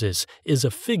Moses is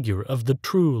a figure of the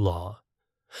true law.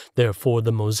 Therefore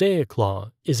the Mosaic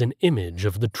law is an image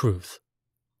of the truth."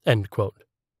 End quote.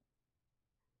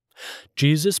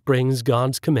 Jesus brings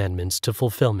God's commandments to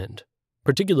fulfillment,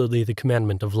 particularly the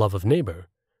commandment of love of neighbor,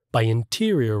 by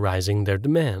interiorizing their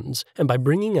demands and by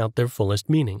bringing out their fullest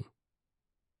meaning.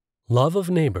 Love of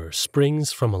neighbor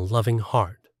springs from a loving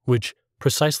heart, which,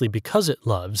 precisely because it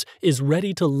loves, is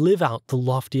ready to live out the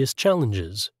loftiest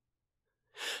challenges.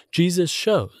 Jesus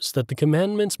shows that the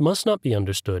commandments must not be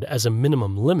understood as a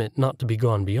minimum limit not to be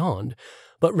gone beyond,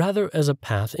 but rather as a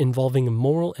path involving a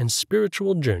moral and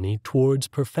spiritual journey towards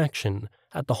perfection,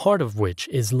 at the heart of which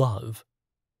is love.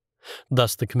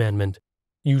 Thus the commandment,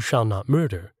 "You shall not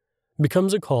murder,"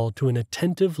 becomes a call to an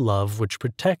attentive love which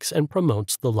protects and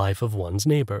promotes the life of one's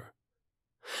neighbor.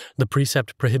 The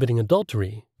precept prohibiting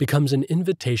adultery becomes an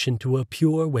invitation to a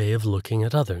pure way of looking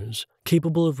at others,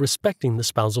 capable of respecting the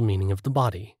spousal meaning of the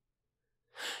body.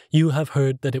 You have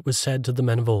heard that it was said to the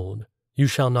men of old, 'You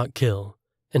shall not kill,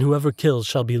 and whoever kills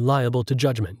shall be liable to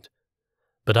judgment.'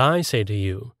 But I say to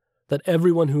you that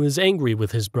everyone who is angry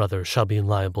with his brother shall be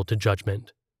liable to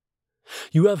judgment.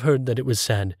 You have heard that it was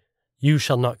said, 'You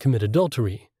shall not commit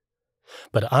adultery.'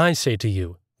 But I say to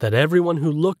you that everyone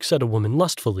who looks at a woman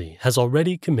lustfully has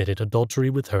already committed adultery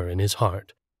with her in his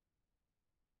heart."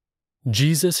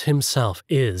 Jesus himself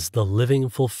is the living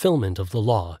fulfillment of the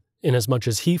law, inasmuch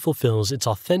as he fulfills its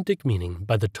authentic meaning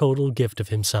by the total gift of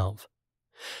himself.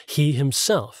 He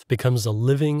himself becomes a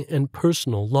living and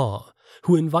personal law,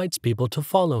 who invites people to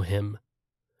follow him.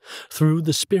 Through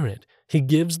the Spirit, he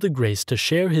gives the grace to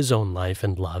share his own life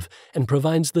and love, and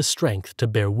provides the strength to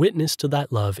bear witness to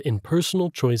that love in personal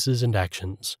choices and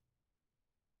actions.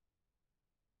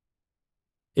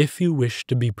 If you wish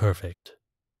to be perfect.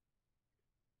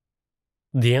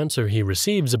 The answer he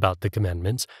receives about the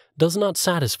commandments does not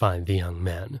satisfy the young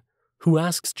man, who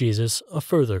asks Jesus a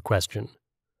further question.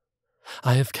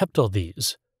 "I have kept all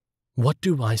these. What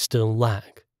do I still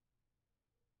lack?"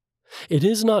 It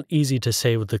is not easy to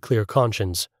say with a clear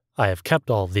conscience, "I have kept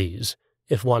all these,"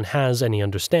 if one has any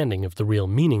understanding of the real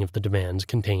meaning of the demands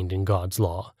contained in God's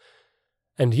law.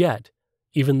 And yet,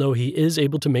 even though he is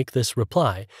able to make this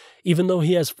reply, even though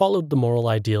he has followed the moral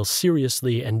ideal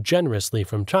seriously and generously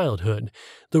from childhood,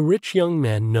 the rich young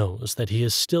man knows that he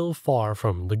is still far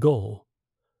from the goal.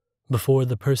 Before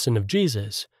the person of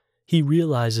Jesus, he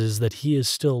realizes that he is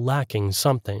still lacking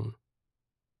something.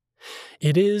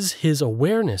 It is his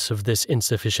awareness of this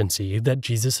insufficiency that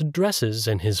Jesus addresses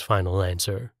in his final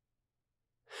answer.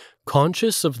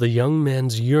 Conscious of the young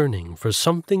man's yearning for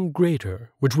something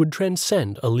greater which would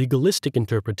transcend a legalistic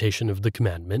interpretation of the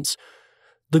commandments,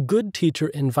 the good teacher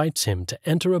invites him to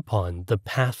enter upon the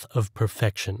path of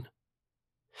perfection.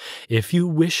 If you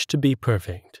wish to be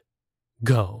perfect,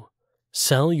 go,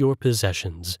 sell your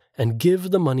possessions, and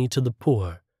give the money to the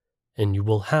poor, and you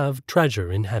will have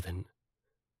treasure in heaven.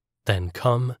 Then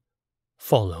come,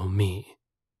 follow me.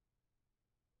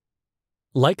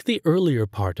 Like the earlier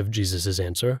part of Jesus'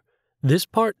 answer, this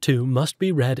part too must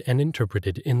be read and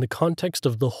interpreted in the context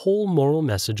of the whole moral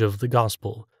message of the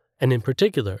gospel, and in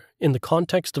particular in the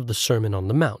context of the Sermon on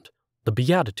the Mount, the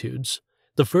Beatitudes,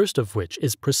 the first of which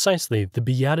is precisely the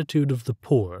beatitude of the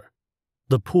poor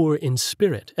in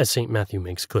spirit, as St. Matthew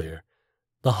makes clear,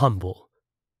 the humble.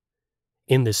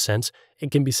 In this sense,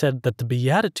 it can be said that the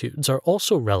Beatitudes are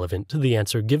also relevant to the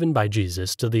answer given by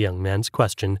Jesus to the young man's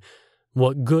question,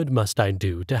 "What good must I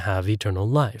do to have eternal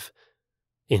life?"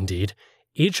 Indeed,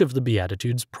 each of the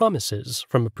Beatitudes promises,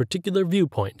 from a particular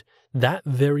viewpoint, that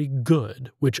very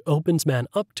good which opens man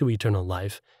up to eternal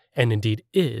life, and indeed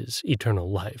is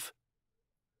eternal life.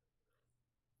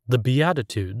 The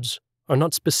Beatitudes are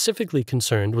not specifically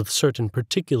concerned with certain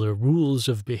particular rules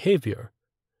of behavior.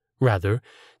 Rather,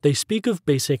 they speak of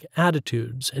basic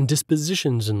attitudes and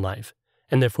dispositions in life,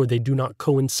 and therefore they do not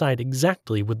coincide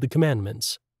exactly with the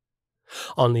commandments.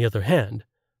 On the other hand,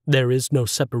 there is no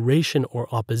separation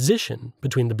or opposition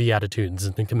between the Beatitudes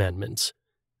and the commandments.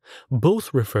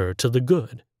 Both refer to the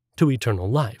good, to eternal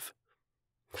life.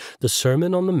 The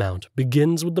Sermon on the Mount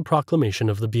begins with the proclamation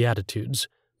of the Beatitudes,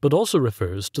 but also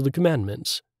refers to the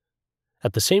commandments.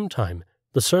 At the same time,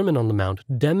 the Sermon on the Mount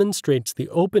demonstrates the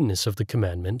openness of the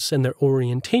commandments and their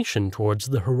orientation towards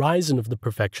the horizon of the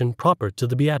perfection proper to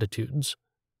the Beatitudes.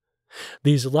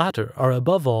 These latter are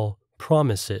above all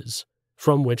promises,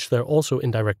 from which there also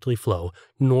indirectly flow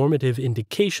normative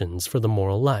indications for the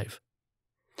moral life.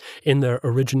 In their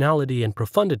originality and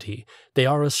profundity, they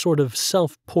are a sort of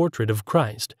self-portrait of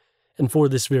Christ, and for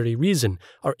this very reason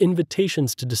are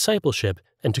invitations to discipleship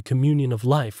and to communion of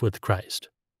life with Christ.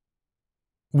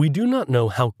 We do not know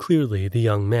how clearly the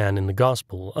young man in the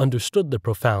Gospel understood the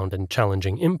profound and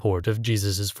challenging import of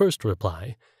Jesus' first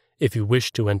reply, "If you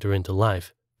wish to enter into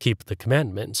life, keep the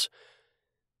commandments."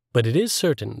 But it is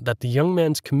certain that the young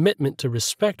man's commitment to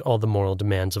respect all the moral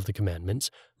demands of the commandments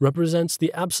represents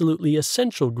the absolutely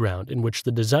essential ground in which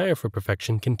the desire for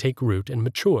perfection can take root and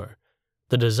mature,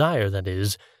 the desire, that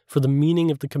is, for the meaning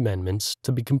of the commandments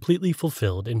to be completely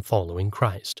fulfilled in following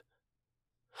Christ.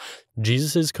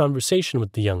 Jesus' conversation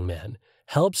with the young man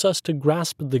helps us to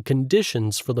grasp the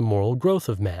conditions for the moral growth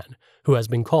of man, who has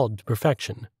been called to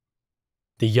perfection.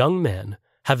 The young man,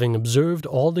 having observed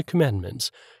all the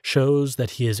commandments, shows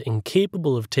that he is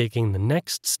incapable of taking the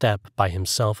next step by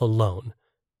himself alone.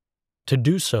 To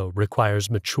do so requires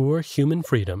mature human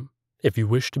freedom, if you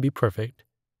wish to be perfect,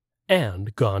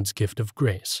 and God's gift of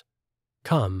grace.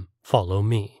 Come, follow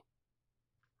me.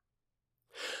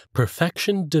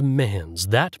 Perfection demands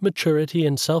that maturity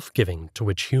and self-giving to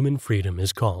which human freedom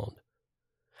is called.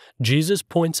 Jesus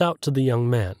points out to the young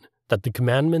man that the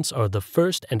commandments are the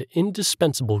first and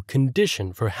indispensable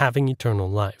condition for having eternal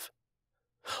life.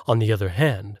 On the other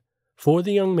hand, for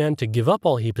the young man to give up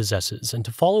all he possesses and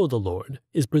to follow the Lord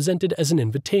is presented as an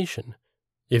invitation,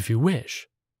 if you wish.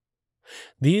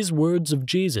 These words of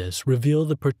Jesus reveal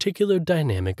the particular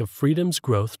dynamic of freedom's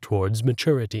growth towards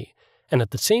maturity, and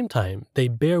at the same time they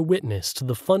bear witness to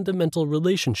the fundamental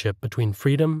relationship between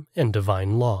freedom and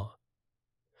divine law.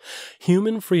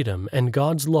 Human freedom and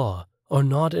God's law are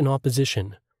not in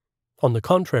opposition. On the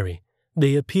contrary,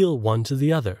 they appeal one to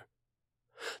the other.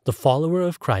 The follower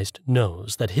of Christ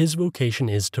knows that his vocation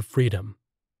is to freedom.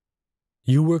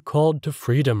 "You were called to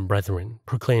freedom, brethren,"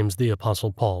 proclaims the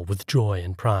Apostle Paul with joy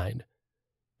and pride.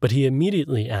 But he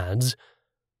immediately adds,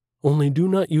 "Only do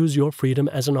not use your freedom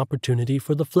as an opportunity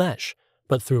for the flesh,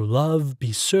 but through love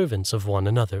be servants of one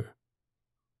another."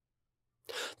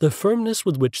 The firmness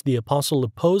with which the apostle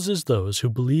opposes those who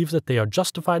believe that they are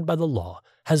justified by the law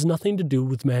has nothing to do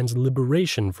with man's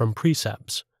liberation from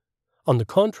precepts. On the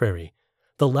contrary,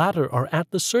 the latter are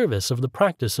at the service of the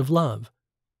practice of love.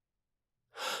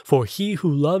 "For he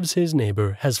who loves his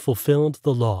neighbor has fulfilled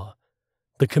the law.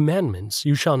 The commandments,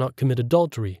 you shall not commit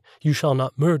adultery, you shall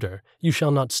not murder, you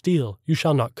shall not steal, you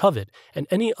shall not covet, and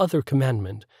any other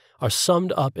commandment, are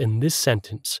summed up in this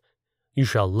sentence, you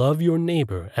shall love your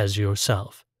neighbor as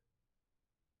yourself."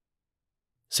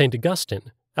 St.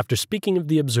 Augustine, after speaking of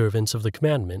the observance of the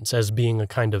commandments as being a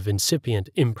kind of incipient,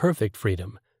 imperfect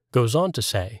freedom, goes on to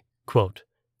say, quote,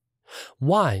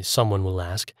 "Why, someone will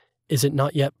ask, is it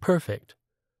not yet perfect?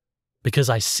 Because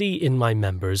I see in my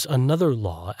members another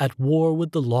law at war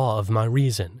with the law of my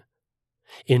reason.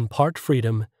 In part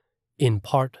freedom, in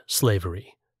part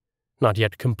slavery. Not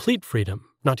yet complete freedom,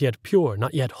 not yet pure,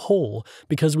 not yet whole,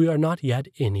 because we are not yet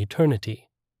in eternity.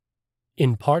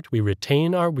 In part we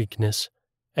retain our weakness,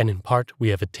 and in part we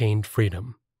have attained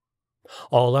freedom.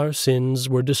 All our sins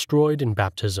were destroyed in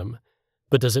baptism,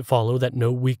 but does it follow that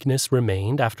no weakness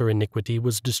remained after iniquity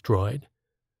was destroyed?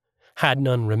 Had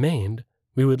none remained,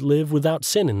 we would live without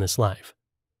sin in this life.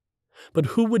 But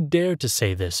who would dare to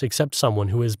say this except someone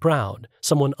who is proud,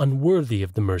 someone unworthy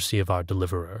of the mercy of our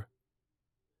deliverer?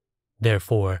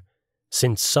 Therefore,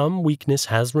 since some weakness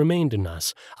has remained in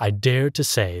us, I dare to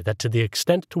say that to the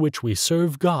extent to which we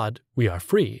serve God, we are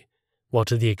free, while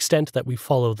to the extent that we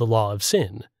follow the law of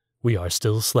sin, we are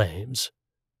still slaves."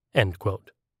 End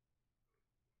quote.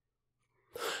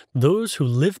 Those who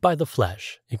live by the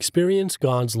flesh experience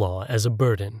God's law as a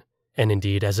burden, and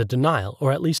indeed as a denial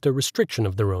or at least a restriction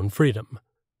of their own freedom.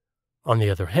 On the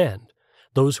other hand,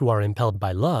 those who are impelled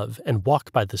by love and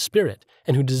walk by the Spirit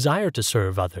and who desire to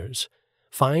serve others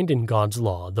find in God's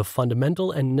law the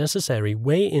fundamental and necessary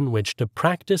way in which to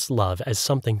practice love as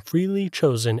something freely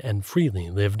chosen and freely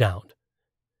lived out.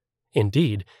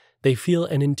 Indeed, they feel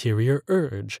an interior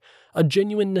urge, a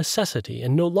genuine necessity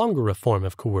and no longer a form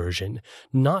of coercion,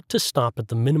 not to stop at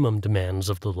the minimum demands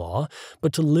of the law,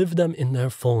 but to live them in their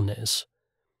fullness.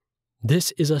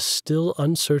 This is a still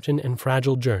uncertain and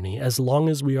fragile journey as long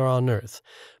as we are on earth,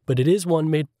 but it is one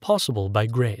made possible by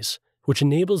grace, which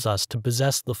enables us to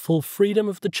possess the full freedom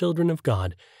of the children of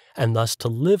God, and thus to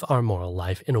live our moral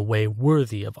life in a way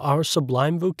worthy of our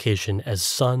sublime vocation as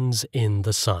sons in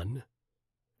the Son.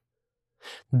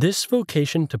 This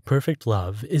vocation to perfect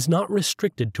love is not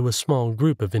restricted to a small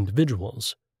group of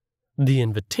individuals. The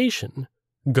invitation,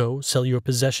 "Go, sell your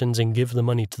possessions and give the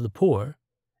money to the poor,"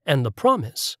 and the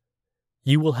promise,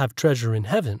 "You will have treasure in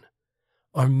heaven,"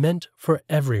 are meant for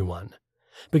everyone,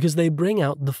 because they bring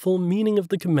out the full meaning of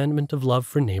the commandment of love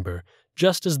for neighbor,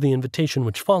 just as the invitation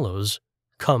which follows,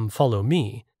 "Come, follow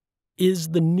me," is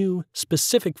the new,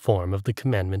 specific form of the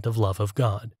commandment of love of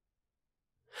God.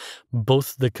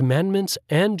 Both the commandments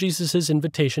and Jesus'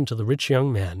 invitation to the rich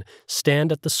young man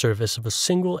stand at the service of a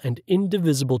single and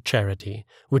indivisible charity,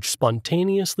 which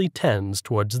spontaneously tends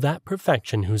towards that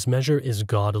perfection whose measure is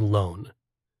God alone.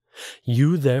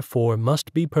 "You therefore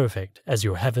must be perfect, as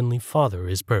your heavenly Father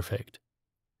is perfect."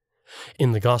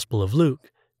 In the Gospel of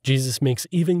Luke, Jesus makes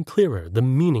even clearer the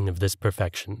meaning of this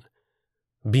perfection.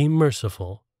 "Be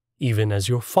merciful, even as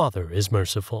your Father is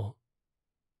merciful."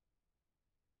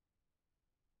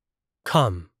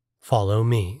 Come, follow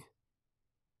me.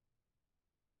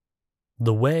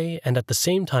 The way, and at the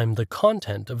same time the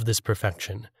content of this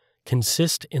perfection,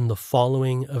 consist in the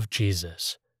following of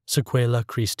Jesus, sequela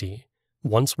Christi,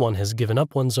 once one has given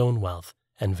up one's own wealth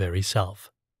and very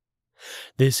self.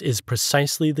 This is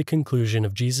precisely the conclusion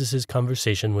of Jesus'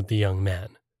 conversation with the young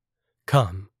man.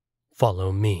 Come,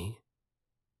 follow me.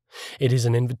 It is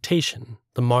an invitation,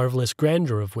 the marvelous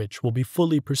grandeur of which will be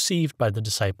fully perceived by the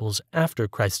disciples after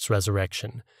Christ's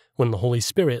resurrection, when the Holy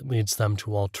Spirit leads them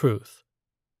to all truth.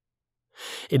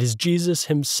 It is Jesus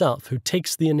himself who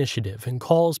takes the initiative and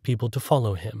calls people to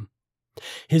follow him.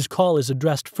 His call is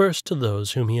addressed first to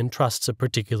those whom he entrusts a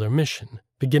particular mission,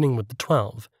 beginning with the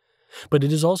 12, but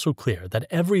it is also clear that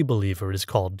every believer is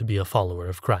called to be a follower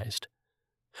of Christ.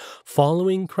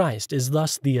 Following Christ is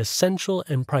thus the essential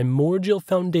and primordial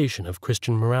foundation of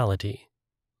Christian morality.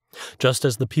 Just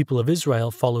as the people of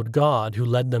Israel followed God who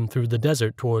led them through the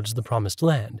desert towards the promised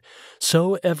land,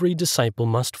 so every disciple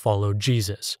must follow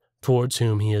Jesus, towards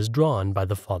whom he is drawn by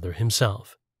the Father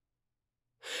himself.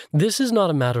 This is not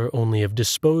a matter only of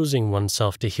disposing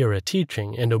oneself to hear a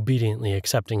teaching and obediently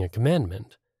accepting a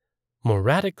commandment. More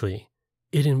radically,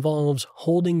 it involves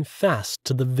holding fast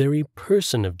to the very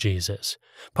person of Jesus,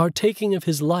 partaking of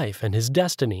his life and his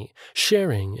destiny,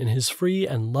 sharing in his free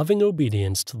and loving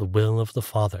obedience to the will of the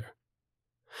Father.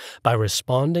 By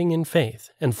responding in faith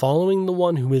and following the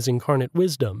one who is incarnate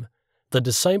wisdom, the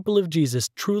disciple of Jesus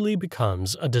truly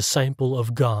becomes a disciple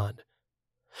of God.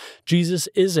 Jesus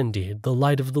is indeed the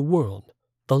light of the world,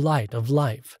 the light of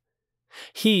life.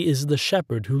 He is the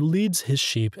shepherd who leads his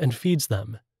sheep and feeds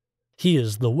them. He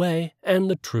is the way and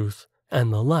the truth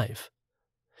and the life.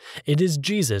 It is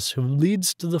Jesus who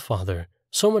leads to the Father,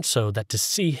 so much so that to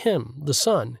see him, the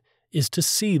Son, is to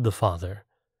see the Father.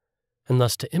 And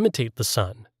thus to imitate the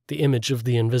Son, the image of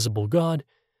the invisible God,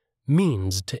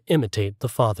 means to imitate the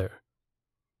Father.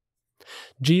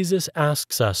 Jesus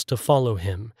asks us to follow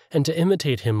him and to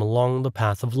imitate him along the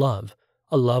path of love,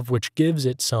 a love which gives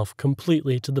itself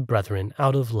completely to the brethren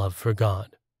out of love for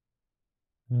God.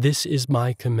 This is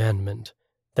my commandment,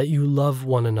 that you love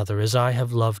one another as I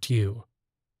have loved you.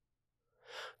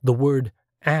 The word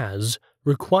as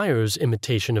requires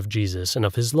imitation of Jesus and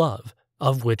of his love,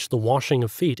 of which the washing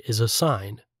of feet is a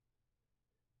sign.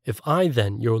 If I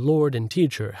then, your Lord and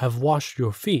teacher, have washed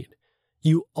your feet,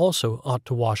 you also ought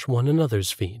to wash one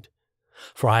another's feet.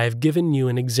 For I have given you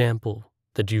an example,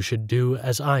 that you should do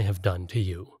as I have done to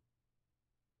you.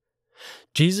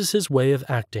 Jesus' way of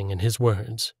acting and his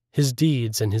words, his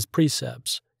deeds and his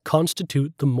precepts,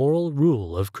 constitute the moral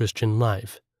rule of Christian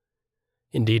life.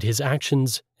 Indeed, his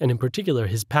actions, and in particular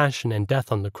his passion and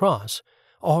death on the cross,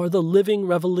 are the living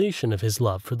revelation of his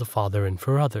love for the Father and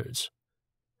for others.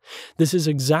 This is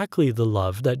exactly the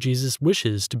love that Jesus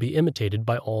wishes to be imitated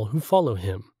by all who follow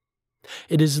him.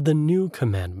 It is the new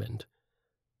commandment.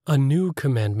 A new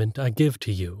commandment I give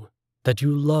to you, that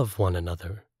you love one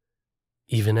another.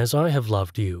 Even as I have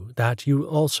loved you, that you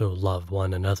also love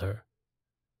one another.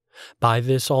 By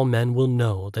this all men will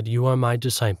know that you are my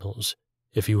disciples,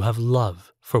 if you have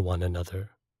love for one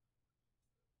another.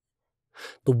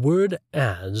 The word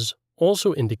as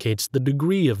also indicates the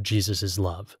degree of Jesus'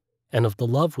 love, and of the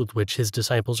love with which his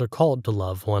disciples are called to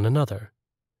love one another.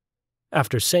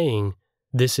 After saying,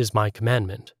 "This is my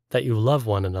commandment, that you love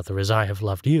one another as I have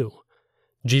loved you,"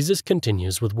 Jesus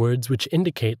continues with words which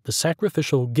indicate the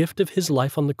sacrificial gift of his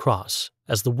life on the cross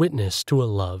as the witness to a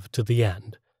love to the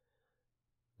end.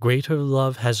 Greater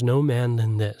love has no man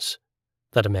than this,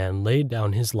 that a man laid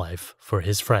down his life for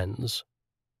his friends.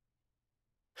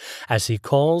 As he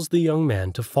calls the young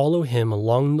man to follow him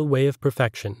along the way of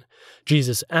perfection,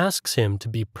 Jesus asks him to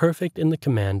be perfect in the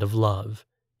command of love,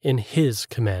 in his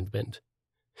commandment,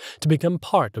 to become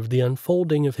part of the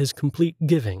unfolding of his complete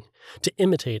giving, to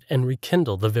imitate and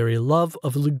rekindle the very love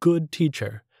of the good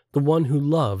teacher, the one who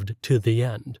loved to the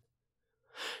end.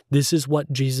 This is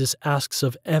what Jesus asks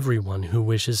of everyone who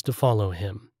wishes to follow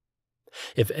him.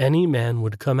 If any man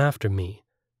would come after me,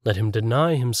 let him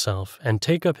deny himself and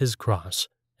take up his cross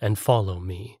and follow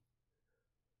me.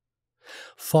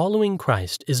 Following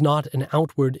Christ is not an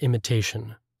outward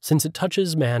imitation, since it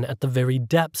touches man at the very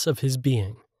depths of his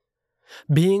being.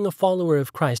 Being a follower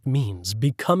of Christ means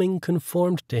becoming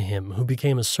conformed to him who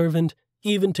became a servant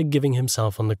even to giving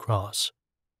himself on the cross.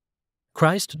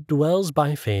 Christ dwells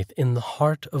by faith in the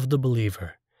heart of the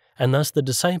believer, and thus the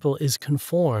disciple is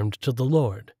conformed to the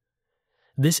Lord.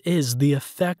 This is the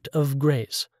effect of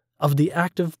grace, of the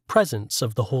active presence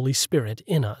of the Holy Spirit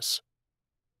in us.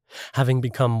 Having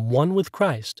become one with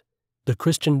Christ, the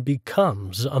Christian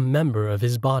becomes a member of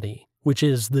his body, which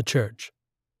is the Church.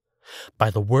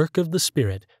 By the work of the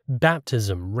Spirit,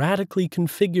 baptism radically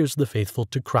configures the faithful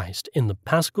to Christ in the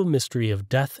paschal mystery of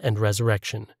death and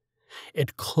resurrection.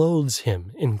 It clothes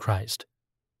him in Christ.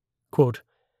 Quote,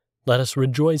 "Let us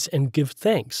rejoice and give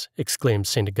thanks," exclaimed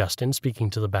St. Augustine speaking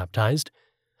to the baptized,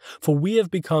 "for we have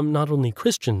become not only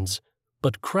Christians,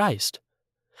 but Christ.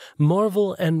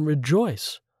 Marvel and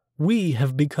rejoice, we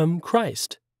have become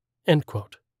Christ." End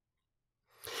quote.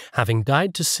 Having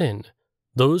died to sin,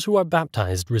 those who are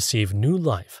baptized receive new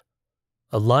life.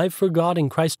 Alive for God in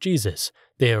Christ Jesus,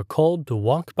 they are called to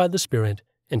walk by the Spirit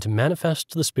and to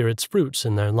manifest the Spirit's fruits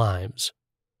in their lives.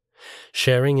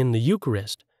 Sharing in the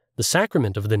Eucharist, the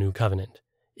sacrament of the New Covenant,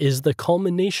 is the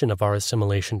culmination of our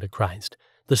assimilation to Christ,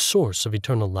 the source of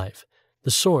eternal life,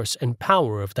 the source and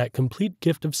power of that complete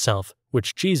gift of self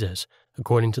which Jesus,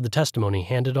 according to the testimony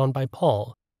handed on by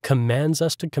Paul, commands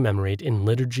us to commemorate in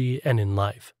liturgy and in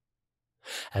life.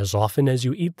 As often as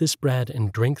you eat this bread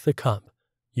and drink the cup,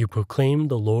 you proclaim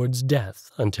the Lord's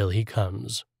death until he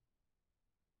comes.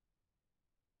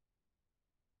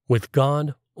 With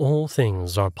God, all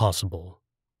things are possible.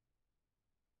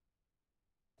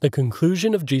 The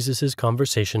conclusion of Jesus'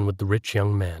 conversation with the rich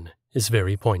young man is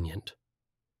very poignant.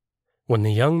 When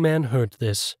the young man heard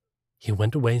this, he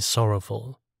went away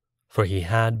sorrowful, for he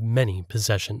had many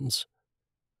possessions.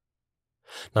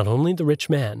 Not only the rich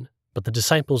man, but the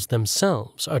disciples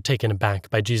themselves are taken aback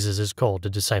by Jesus' call to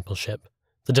discipleship,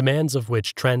 the demands of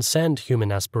which transcend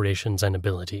human aspirations and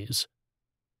abilities.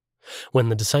 When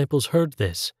the disciples heard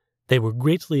this, they were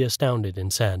greatly astounded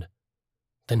and said,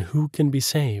 "Then who can be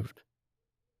saved?"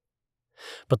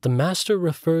 But the Master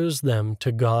refers them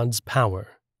to God's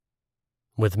power.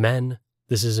 With men,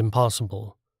 this is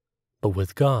impossible, but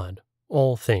with God,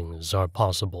 all things are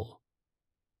possible.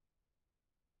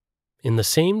 In the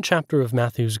same chapter of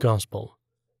Matthew's Gospel,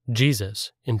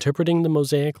 Jesus, interpreting the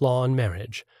Mosaic law on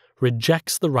marriage,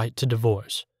 rejects the right to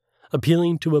divorce,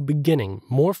 appealing to a beginning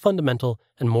more fundamental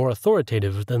and more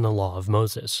authoritative than the law of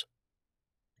Moses.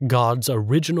 God's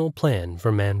original plan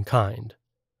for mankind,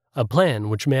 a plan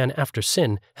which man after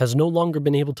sin has no longer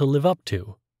been able to live up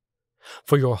to.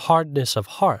 For your hardness of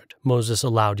heart, Moses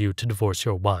allowed you to divorce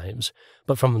your wives,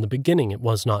 but from the beginning it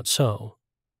was not so.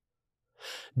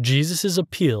 Jesus'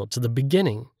 appeal to the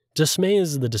beginning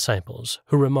dismays the disciples,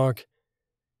 who remark,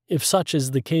 "If such is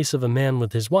the case of a man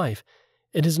with his wife,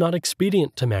 it is not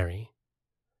expedient to marry."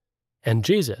 And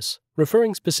Jesus,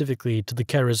 referring specifically to the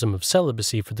charism of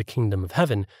celibacy for the kingdom of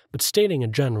heaven, but stating a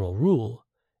general rule,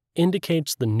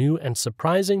 indicates the new and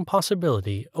surprising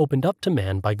possibility opened up to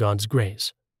man by God's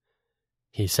grace.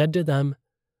 He said to them,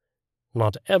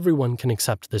 "Not everyone can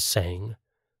accept this saying,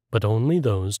 but only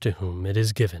those to whom it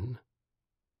is given."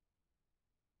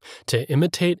 To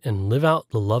imitate and live out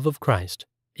the love of Christ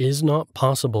is not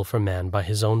possible for man by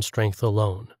his own strength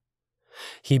alone.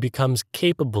 He becomes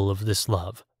capable of this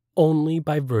love only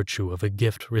by virtue of a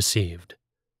gift received.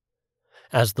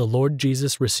 As the Lord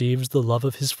Jesus receives the love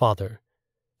of his Father,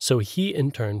 so he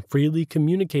in turn freely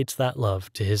communicates that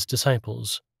love to his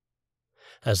disciples.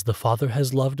 "As the Father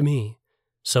has loved me,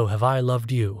 so have I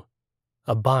loved you.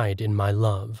 Abide in my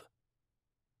love."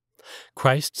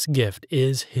 Christ's gift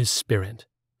is his Spirit,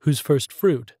 whose first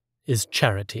fruit is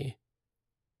charity.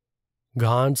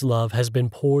 God's love has been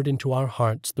poured into our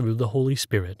hearts through the Holy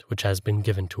Spirit which has been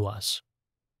given to us.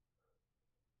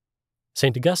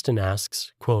 St. Augustine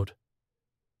asks, quote,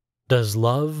 "Does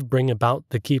love bring about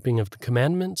the keeping of the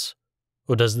commandments,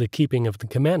 or does the keeping of the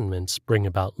commandments bring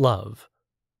about love?"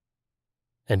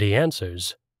 And he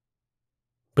answers,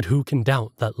 "But who can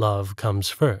doubt that love comes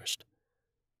first?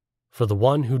 For the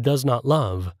one who does not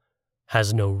love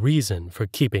has no reason for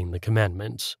keeping the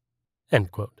commandments."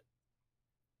 End quote.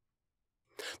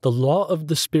 The law of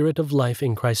the Spirit of life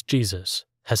in Christ Jesus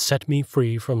has set me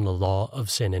free from the law of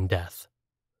sin and death.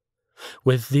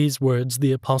 With these words,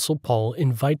 the Apostle Paul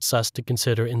invites us to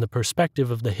consider in the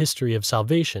perspective of the history of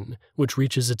salvation, which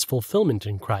reaches its fulfillment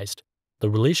in Christ, the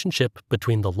relationship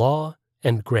between the law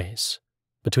and grace,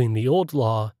 between the old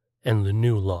law and the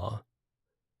new law.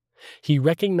 He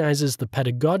recognizes the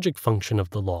pedagogic function of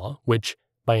the law, which,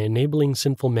 by enabling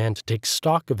sinful man to take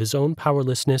stock of his own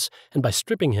powerlessness and by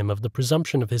stripping him of the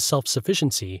presumption of his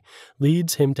self-sufficiency,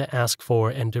 leads him to ask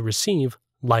for and to receive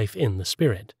life in the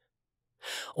Spirit.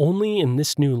 Only in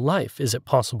this new life is it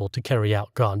possible to carry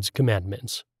out God's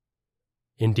commandments.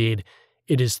 Indeed,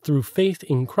 it is through faith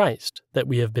in Christ that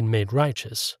we have been made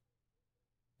righteous.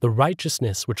 The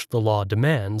righteousness which the law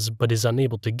demands but is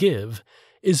unable to give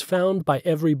is found by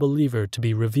every believer to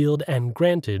be revealed and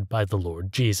granted by the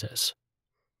Lord Jesus.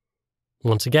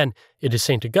 Once again, it is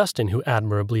St. Augustine who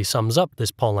admirably sums up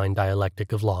this Pauline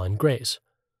dialectic of law and grace.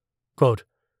 Quote,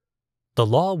 "The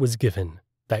law was given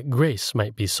that grace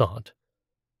might be sought,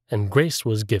 and grace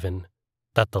was given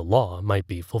that the law might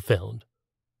be fulfilled."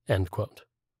 End quote.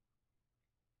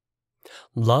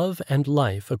 Love and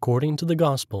life according to the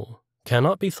gospel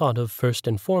cannot be thought of first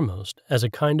and foremost as a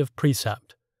kind of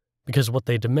precept, because what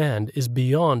they demand is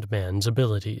beyond man's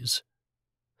abilities.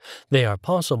 They are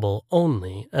possible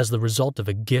only as the result of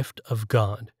a gift of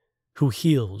God, who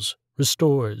heals,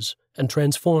 restores, and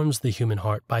transforms the human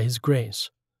heart by his grace.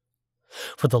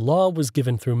 For the law was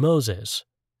given through Moses,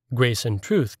 grace and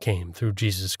truth came through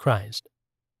Jesus Christ.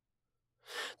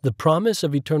 The promise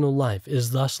of eternal life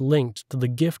is thus linked to the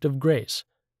gift of grace,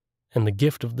 and the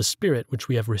gift of the Spirit which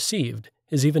we have received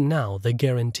is even now the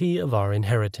guarantee of our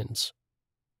inheritance.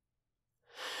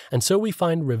 And so we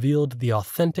find revealed the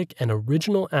authentic and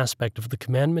original aspect of the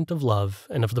commandment of love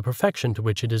and of the perfection to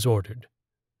which it is ordered.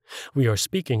 We are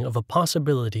speaking of a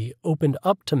possibility opened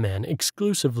up to man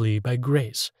exclusively by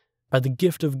grace, by the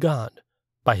gift of God,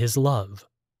 by his love.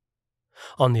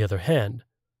 On the other hand,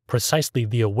 precisely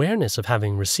the awareness of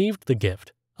having received the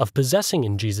gift, of possessing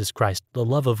in Jesus Christ the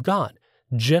love of God,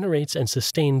 generates and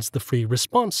sustains the free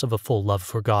response of a full love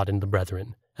for God and the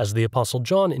brethren, as the Apostle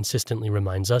John insistently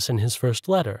reminds us in his first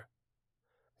letter.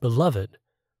 Beloved,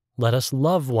 let us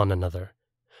love one another,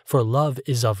 for love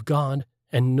is of God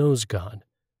and knows God.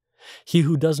 He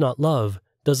who does not love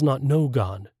does not know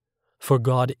God, for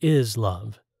God is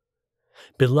love.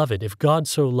 Beloved, if God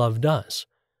so loved us,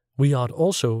 we ought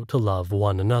also to love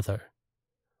one another.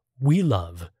 We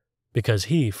love because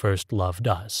he first loved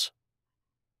us.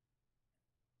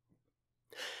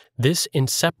 This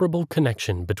inseparable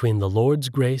connection between the Lord's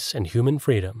grace and human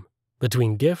freedom,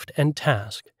 between gift and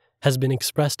task, has been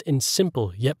expressed in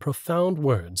simple yet profound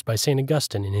words by St.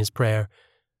 Augustine in his prayer,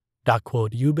 Da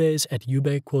quod iubes et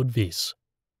iube quod vis.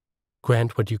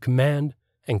 Grant what you command,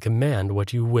 and command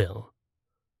what you will.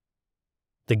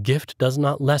 The gift does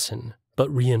not lessen, but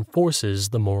reinforces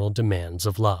the moral demands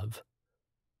of love.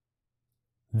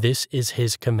 This is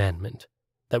his commandment,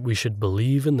 that we should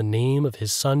believe in the name of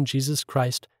his Son Jesus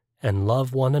Christ and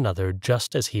love one another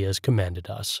just as he has commanded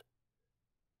us.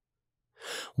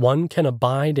 One can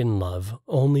abide in love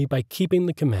only by keeping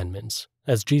the commandments,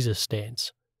 as Jesus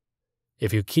states,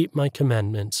 If you keep my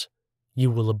commandments, you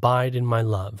will abide in my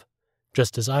love,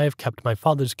 just as I have kept my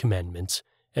Father's commandments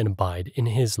and abide in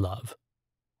his love.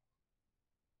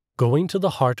 Going to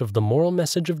the heart of the moral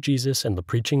message of Jesus and the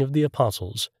preaching of the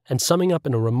apostles, and summing up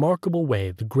in a remarkable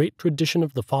way the great tradition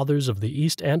of the fathers of the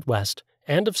East and West,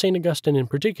 and of St. Augustine in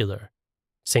particular,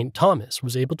 St. Thomas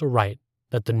was able to write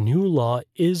that the new law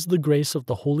is the grace of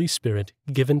the Holy Spirit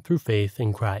given through faith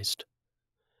in Christ.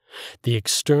 The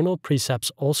external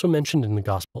precepts also mentioned in the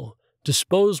Gospel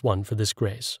dispose one for this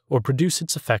grace or produce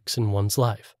its effects in one's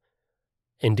life.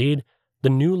 Indeed, the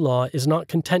new law is not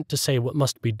content to say what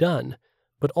must be done,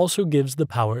 but also gives the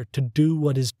power to do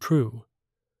what is true.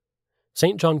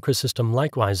 St. John Chrysostom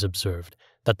likewise observed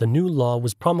that the new law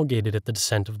was promulgated at the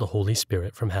descent of the Holy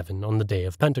Spirit from heaven on the day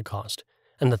of Pentecost,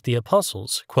 and that the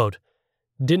apostles, quote,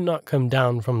 did not come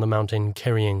down from the mountain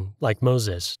carrying, like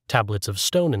Moses, tablets of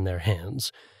stone in their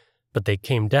hands, but they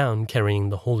came down carrying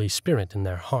the Holy Spirit in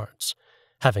their hearts,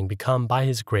 having become by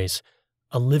his grace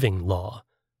a living law,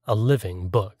 a living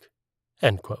book.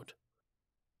 End quote.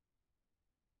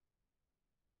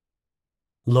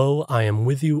 Lo, I am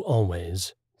with you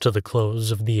always, to the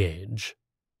close of the age.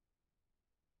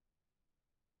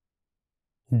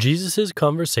 Jesus'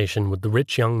 conversation with the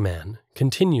rich young man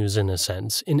continues, in a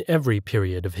sense, in every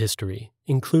period of history,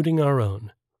 including our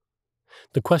own.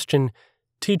 The question,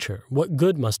 Teacher, what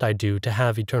good must I do to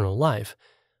have eternal life,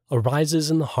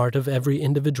 arises in the heart of every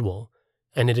individual,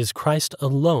 and it is Christ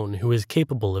alone who is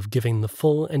capable of giving the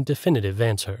full and definitive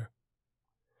answer.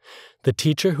 The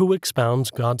teacher who expounds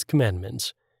God's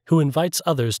commandments, who invites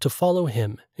others to follow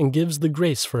him and gives the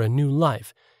grace for a new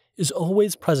life, is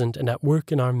always present and at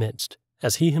work in our midst,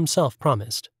 as he himself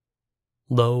promised.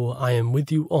 Lo, I am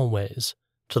with you always,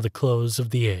 to the close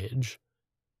of the age.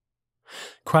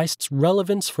 Christ's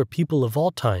relevance for people of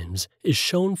all times is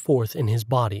shown forth in his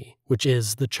body, which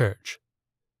is the Church.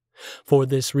 For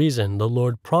this reason, the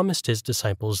Lord promised his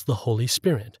disciples the Holy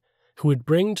Spirit, who would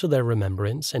bring to their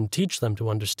remembrance and teach them to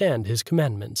understand his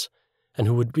commandments, and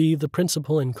who would be the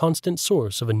principal and constant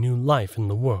source of a new life in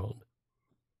the world.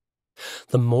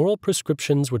 The moral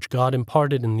prescriptions which God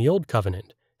imparted in the Old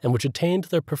Covenant, and which attained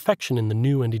their perfection in the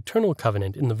new and eternal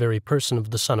covenant in the very person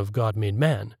of the Son of God made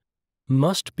man,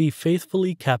 must be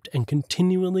faithfully kept and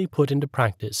continually put into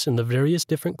practice in the various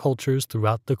different cultures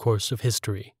throughout the course of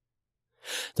history.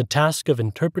 The task of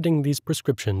interpreting these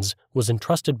prescriptions was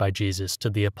entrusted by Jesus to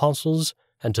the apostles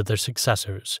and to their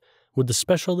successors, with the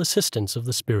special assistance of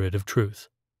the Spirit of Truth.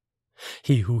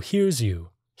 He who hears you,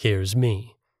 hears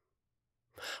me.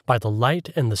 By the light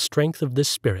and the strength of this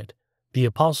Spirit, the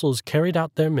apostles carried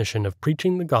out their mission of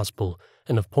preaching the gospel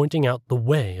and of pointing out the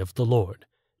way of the Lord,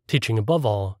 teaching above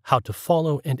all how to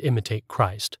follow and imitate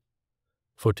Christ.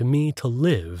 For to me to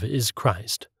live is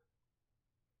Christ.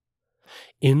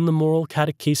 In the moral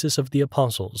catechesis of the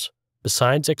apostles,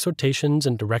 besides exhortations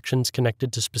and directions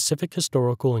connected to specific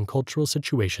historical and cultural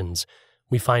situations,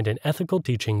 we find an ethical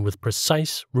teaching with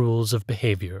precise rules of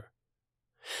behavior.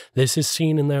 This is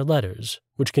seen in their letters,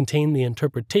 which contain the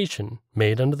interpretation,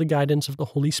 made under the guidance of the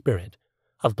Holy Spirit,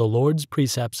 of the Lord's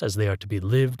precepts as they are to be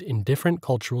lived in different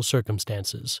cultural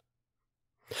circumstances.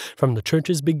 From the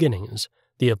Church's beginnings,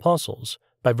 the apostles,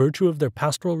 by virtue of their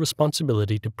pastoral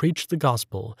responsibility to preach the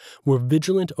gospel, were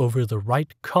vigilant over the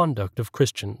right conduct of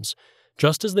Christians,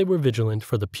 just as they were vigilant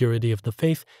for the purity of the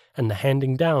faith and the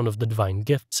handing down of the divine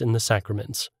gifts in the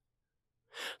sacraments.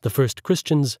 The first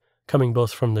Christians, coming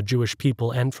both from the Jewish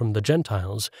people and from the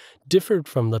Gentiles, differed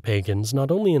from the pagans not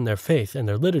only in their faith and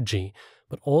their liturgy,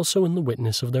 but also in the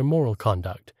witness of their moral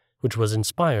conduct, which was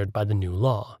inspired by the new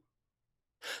law.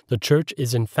 The Church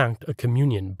is in fact a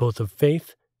communion both of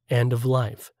faith and of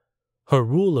life. Her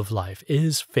rule of life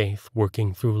is faith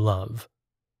working through love.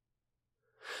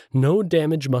 No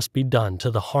damage must be done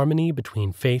to the harmony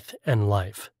between faith and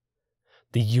life.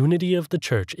 The unity of the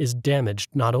Church is damaged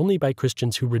not only by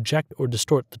Christians who reject or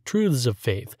distort the truths of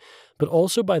faith, but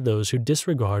also by those who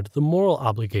disregard the moral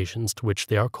obligations to which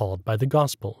they are called by the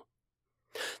gospel.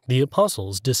 The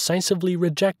apostles decisively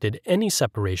rejected any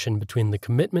separation between the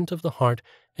commitment of the heart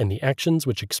and the actions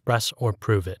which express or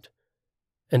prove it.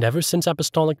 And ever since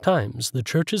apostolic times, the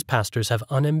Church's pastors have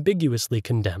unambiguously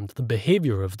condemned the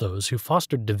behavior of those who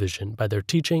fostered division by their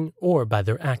teaching or by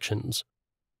their actions.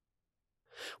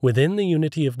 Within the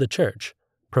unity of the Church,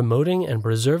 promoting and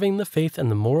preserving the faith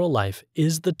and the moral life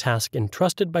is the task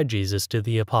entrusted by Jesus to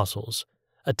the apostles,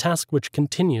 a task which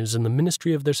continues in the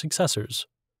ministry of their successors.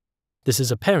 This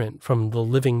is apparent from the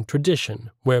living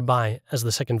tradition, whereby, as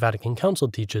the Second Vatican Council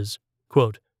teaches,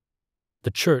 quote,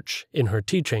 "The Church, in her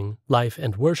teaching, life,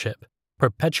 and worship,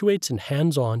 perpetuates and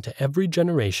hands on to every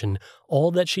generation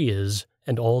all that she is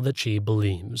and all that she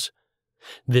believes.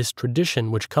 This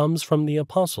tradition, which comes from the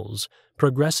apostles,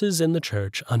 progresses in the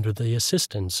Church under the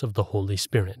assistance of the Holy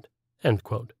Spirit." End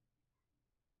quote.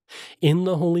 In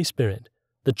the Holy Spirit,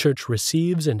 the Church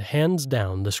receives and hands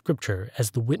down the Scripture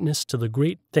as the witness to the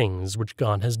great things which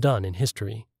God has done in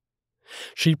history.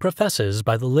 She professes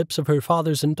by the lips of her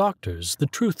fathers and doctors the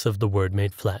truth of the Word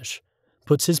made flesh,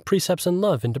 puts his precepts and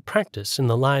love into practice in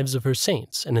the lives of her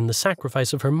saints and in the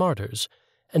sacrifice of her martyrs,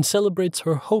 and celebrates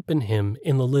her hope in him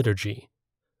in the liturgy.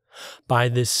 By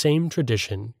this same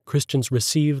tradition, Christians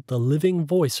receive the living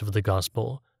voice of the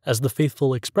gospel as the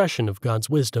faithful expression of God's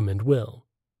wisdom and will.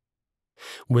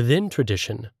 Within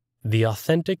tradition, the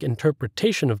authentic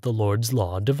interpretation of the Lord's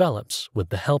law develops with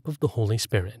the help of the Holy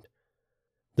Spirit.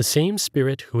 The same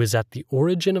Spirit who is at the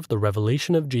origin of the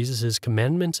revelation of Jesus'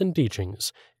 commandments and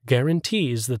teachings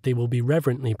guarantees that they will be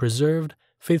reverently preserved,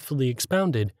 faithfully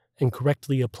expounded, and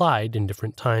correctly applied in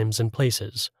different times and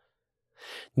places.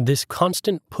 This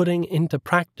constant putting into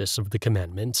practice of the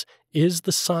commandments is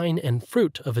the sign and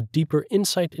fruit of a deeper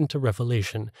insight into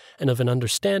revelation and of an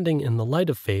understanding in the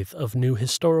light of faith of new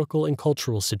historical and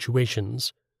cultural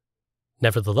situations.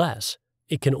 Nevertheless,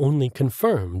 it can only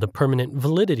confirm the permanent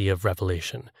validity of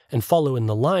revelation and follow in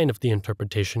the line of the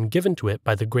interpretation given to it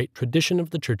by the great tradition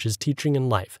of the Church's teaching and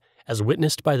life, as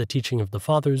witnessed by the teaching of the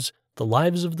Fathers, the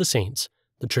lives of the saints,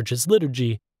 the Church's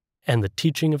liturgy, and the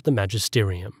teaching of the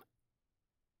magisterium.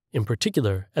 In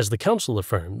particular, as the Council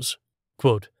affirms,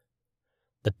 quote,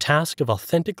 "The task of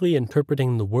authentically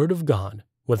interpreting the Word of God,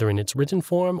 whether in its written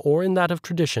form or in that of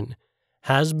tradition,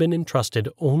 has been entrusted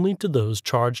only to those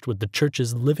charged with the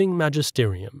Church's living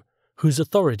magisterium, whose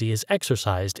authority is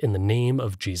exercised in the name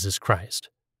of Jesus Christ."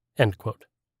 End quote.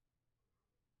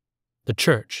 The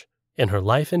Church, in her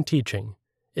life and teaching,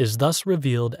 is thus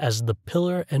revealed as the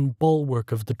pillar and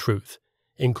bulwark of the truth,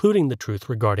 including the truth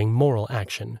regarding moral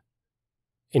action.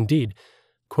 Indeed,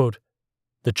 quote,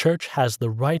 "The Church has the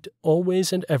right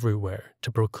always and everywhere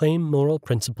to proclaim moral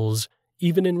principles,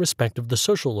 even in respect of the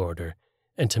social order,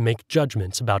 and to make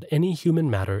judgments about any human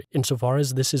matter insofar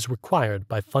as this is required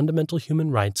by fundamental human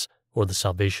rights or the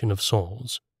salvation of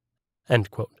souls."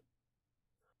 End quote.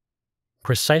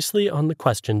 Precisely on the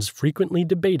questions frequently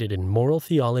debated in moral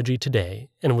theology today,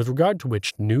 and with regard to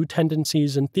which new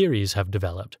tendencies and theories have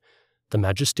developed, the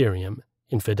magisterium,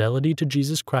 in fidelity to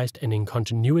Jesus Christ and in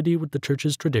continuity with the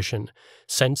Church's tradition,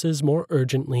 senses more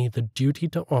urgently the duty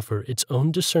to offer its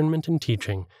own discernment and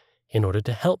teaching in order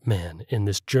to help man in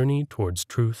this journey towards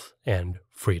truth and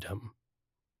freedom.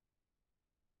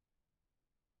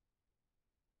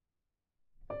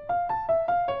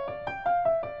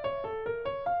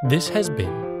 This has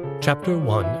been Chapter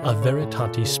 1 of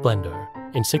Veritatis Splendor,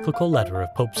 encyclical letter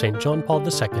of Pope St. John Paul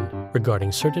II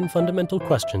regarding certain fundamental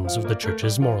questions of the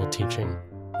Church's moral teaching,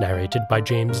 narrated by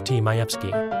James T.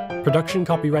 Majewski. Production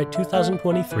copyright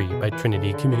 2023 by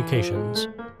Trinity Communications.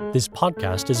 This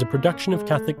podcast is a production of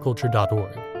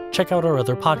CatholicCulture.org. Check out our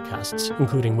other podcasts,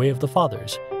 including Way of the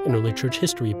Fathers, an early church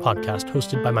history podcast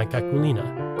hosted by Mike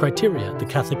Aquilina, Criteria, the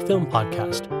Catholic Film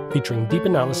Podcast, featuring deep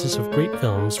analysis of great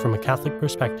films from a Catholic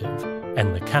perspective,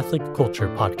 and the Catholic Culture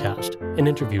Podcast, an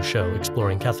interview show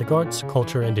exploring Catholic arts,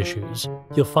 culture, and issues.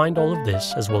 You'll find all of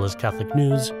this, as well as Catholic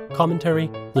news, commentary,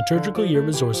 liturgical year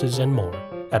resources, and more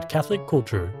at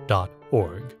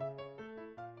CatholicCulture.org.